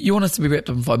 you want us to be wrapped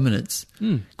up in 5 minutes.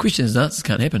 Questions and answers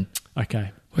can't happen.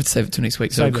 Okay. We'll have to save it till next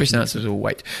week. So question and answers will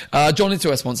wait. John, let's do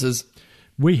our sponsors.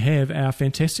 We have our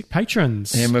fantastic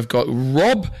patrons. And we've got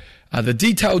Rob, the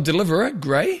detailed deliverer,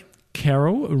 Gray.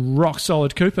 Carol, rock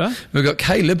solid Cooper. We've got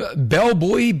Caleb,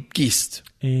 bellboy guest.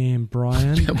 And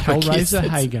Brian, Hellraiser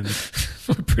Hagen.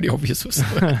 Pretty obvious.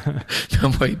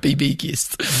 Bellboy BB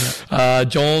guest. Yeah.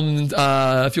 John,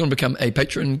 if you want to become a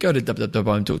patron, go to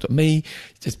www.imtalk.me.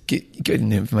 Just get in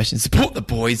the information. Support the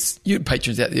boys. You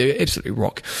patrons out there absolutely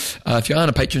rock. If you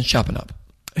aren't a patron, sharpen up.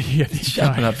 Yeah,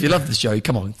 sharpen up. If you love the show,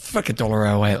 come on, fuck $1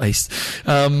 our way at least.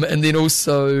 And then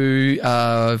also,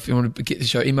 if you want to get the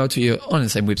show emailed to you on the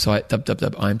same website,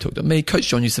 www.imtalk.me. Coach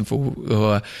John Newsom for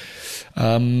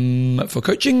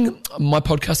coaching. My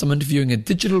podcast, I'm interviewing a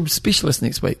digital specialist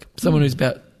next week. Someone who's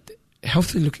about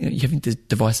healthily looking at you having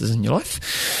devices in your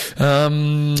life.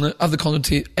 Other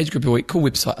content, age group of the week, cool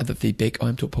website, other feedback,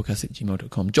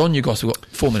 imtalkpodcast@gmail.com. John, you guys, we've got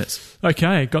 4 minutes.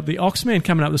 Okay, got the Oxman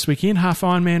coming up this weekend, half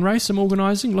Ironman race I'm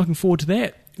organising, looking forward to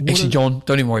that. Actually, John,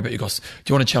 don't even worry about your goss. Do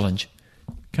you want a challenge?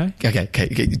 Okay.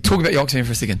 Talk about your Oxman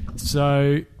for a second.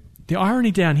 So, the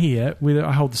irony down here, where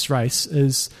I hold this race,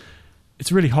 is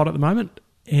it's really hot at the moment,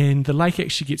 and the lake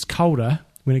actually gets colder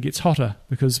when it gets hotter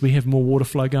because we have more water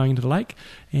flow going into the lake,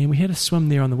 and we had a swim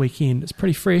there on the weekend. It's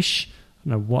pretty fresh. I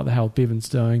don't know what the hell Bevan's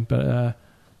doing, but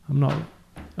I'm not...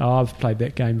 I've played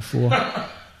that game before.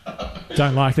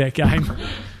 Don't like that game.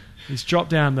 He's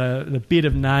dropped down the bed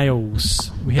of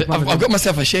nails. I've got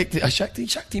myself a Shakti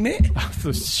mat. The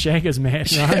Shaggers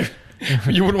mat, no?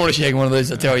 You wouldn't want to shag one of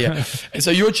those, I tell you. And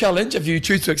so your challenge, if you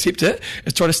choose to accept it,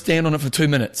 is try to stand on it for 2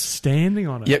 minutes. Standing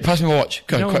on it? Yeah, pass me my watch.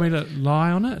 Go, you don't want me to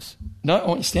lie on it? No, I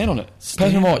want you to stand on it.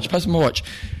 Pass me my watch.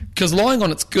 Because lying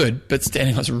on it's good, but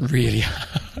standing on it's really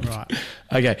hard. Right.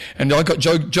 Okay. And I got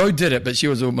Joe did it, but she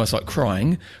was almost like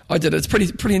crying. I did it. It's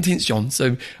pretty intense, John.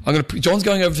 So John's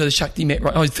going over to the Shakti mat.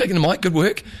 Right. Oh, he's taking the mic. Good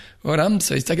work. Right on.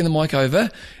 So he's taking the mic over,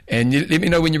 and you let me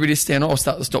know when you're ready to stand on. I'll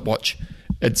start the stopwatch.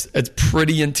 It's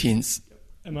pretty intense.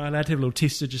 Am I allowed to have a little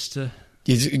tester just to...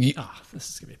 This is going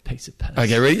to be a piece of piss.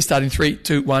 Okay, ready? Starting 3,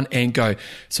 2, 1, and go.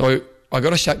 So I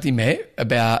got a Shakti mat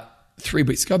about 3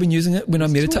 weeks ago. I've been using it when I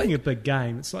meditate. It's talking a big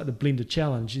game. It's like the Blender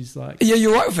Challenge. He's like... Yeah,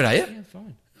 you're right with it, are you? Yeah,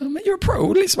 fine. Oh, mate, you're a pro.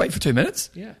 Well, let's wait for 2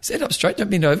 minutes. Yeah. Stand up straight. Don't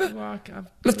bend over. Well,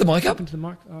 lift the mic up. Into the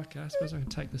mic. Okay, I suppose I can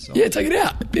take this off. Yeah, take it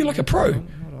out. Be like a pro. Hold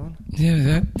on.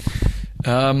 Yeah.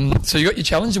 So you got your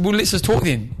challenge. Well, let's just talk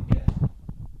then. Yeah.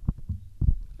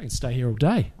 I can stay here all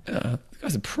day. The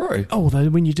guy's a pro. Oh,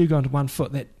 although when you do go onto 1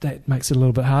 foot, that makes it a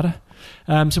little bit harder.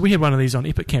 So we had one of these on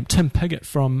Epic Camp. Tim Piggott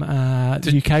from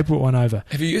the UK brought one over.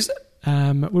 Have you used it?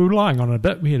 We were relying on it a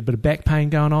bit. We had a bit of back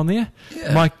pain going on there.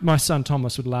 Yeah. My son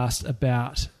Thomas would last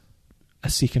about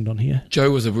a second on here. Joe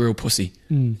was a real pussy.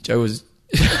 Joe was...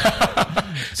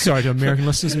 Sorry to American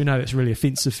listeners, we know that's really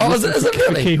offensive for, is it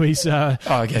really? Kiwis.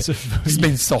 Okay. It's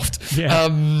been soft. Yeah.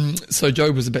 So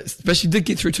Joe was a bit... But she did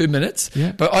get through 2 minutes.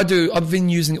 Yeah. But I've been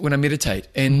using it when I meditate.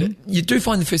 And you do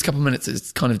find the first couple of minutes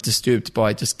it's kind of disturbed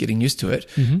by just getting used to it.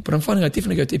 But I'm finding I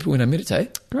definitely go deeper when I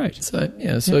meditate. Great. So,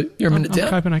 you're a minute down.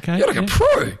 I'm coping okay. You're like a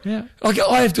pro. Yeah. Like,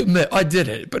 I have to admit, I did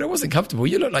it, but it wasn't comfortable.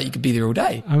 You look like you could be there all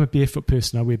day. I'm a barefoot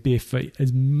person. I wear barefoot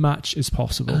as much as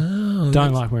possible.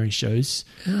 Don't like wearing shoes.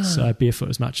 So barefoot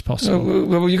as much as possible.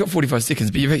 Well, you got 45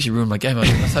 seconds, but you've actually ruined my game.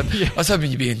 I was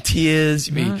hoping you'd be in tears,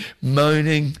 you'd be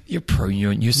moaning. You're pro,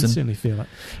 you're Newsom. I certainly feel it.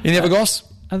 Any other goss?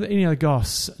 Any other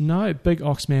goss? No. Big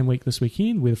Oxman week this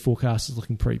weekend where the forecast is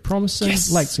looking pretty promising.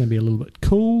 Yes. Lake's going to be a little bit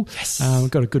cool. Yes.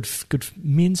 We've got a good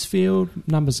men's field.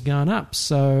 Numbers are going up.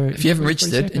 So if you haven't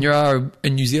registered and you are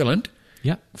in New Zealand,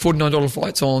 $49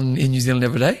 flights on in New Zealand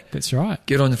every day. That's right.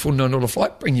 Get on the $49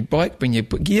 flight, bring your bike, bring your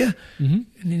gear, and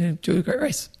then do a great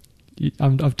race.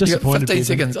 I'm disappointed. You got 15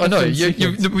 seconds. I know.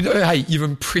 Hey, you've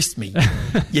impressed me.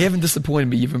 You haven't disappointed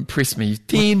me. You've impressed me.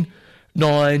 10,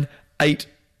 9, 8,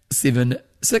 7,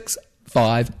 6,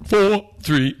 5, 4,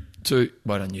 3, 2.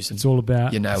 Well done, Newsom. It's all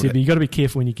about. You know it. But you got to be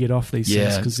careful when you get off these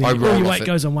things because all your weight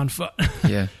goes on 1 foot.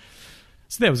 Yeah.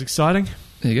 So that was exciting.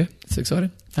 There you go. It's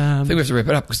exciting. I think we have to wrap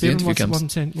it up because the interview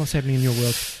comes. What's happening in your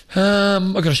world?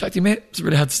 I've got a Shakti mat. It's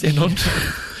really hard to stand on.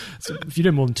 If you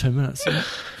do more than 2 minutes.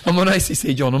 I'm on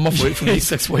ACC, John. I'm off work for the next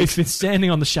 6 weeks. He's been standing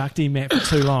on the Shakti mat for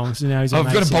too long, so now he's on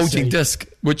I've got ACC. a bulging disc,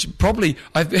 which probably...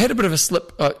 I've had a bit of a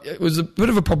slip. It was a bit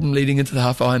of a problem leading into the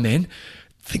half Ironman.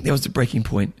 I think that was the breaking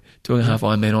point. Doing a half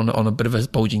Ironman on a bit of a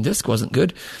bulging disc wasn't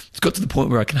good. It's got to the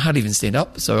point where I can hardly even stand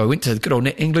up. So I went to good old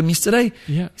Nat England yesterday.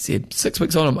 Yeah. He said 6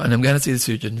 weeks on and I'm going to see the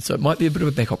surgeon. So it might be a bit of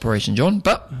a back operation, John,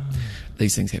 but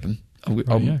these things happen.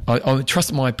 I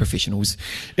trust my professionals.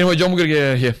 Anyway, John, we're going to get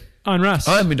out of here. I'm Russ.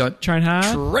 I'm Midnight. Train hard.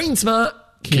 Train smart.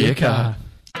 Kia kaha.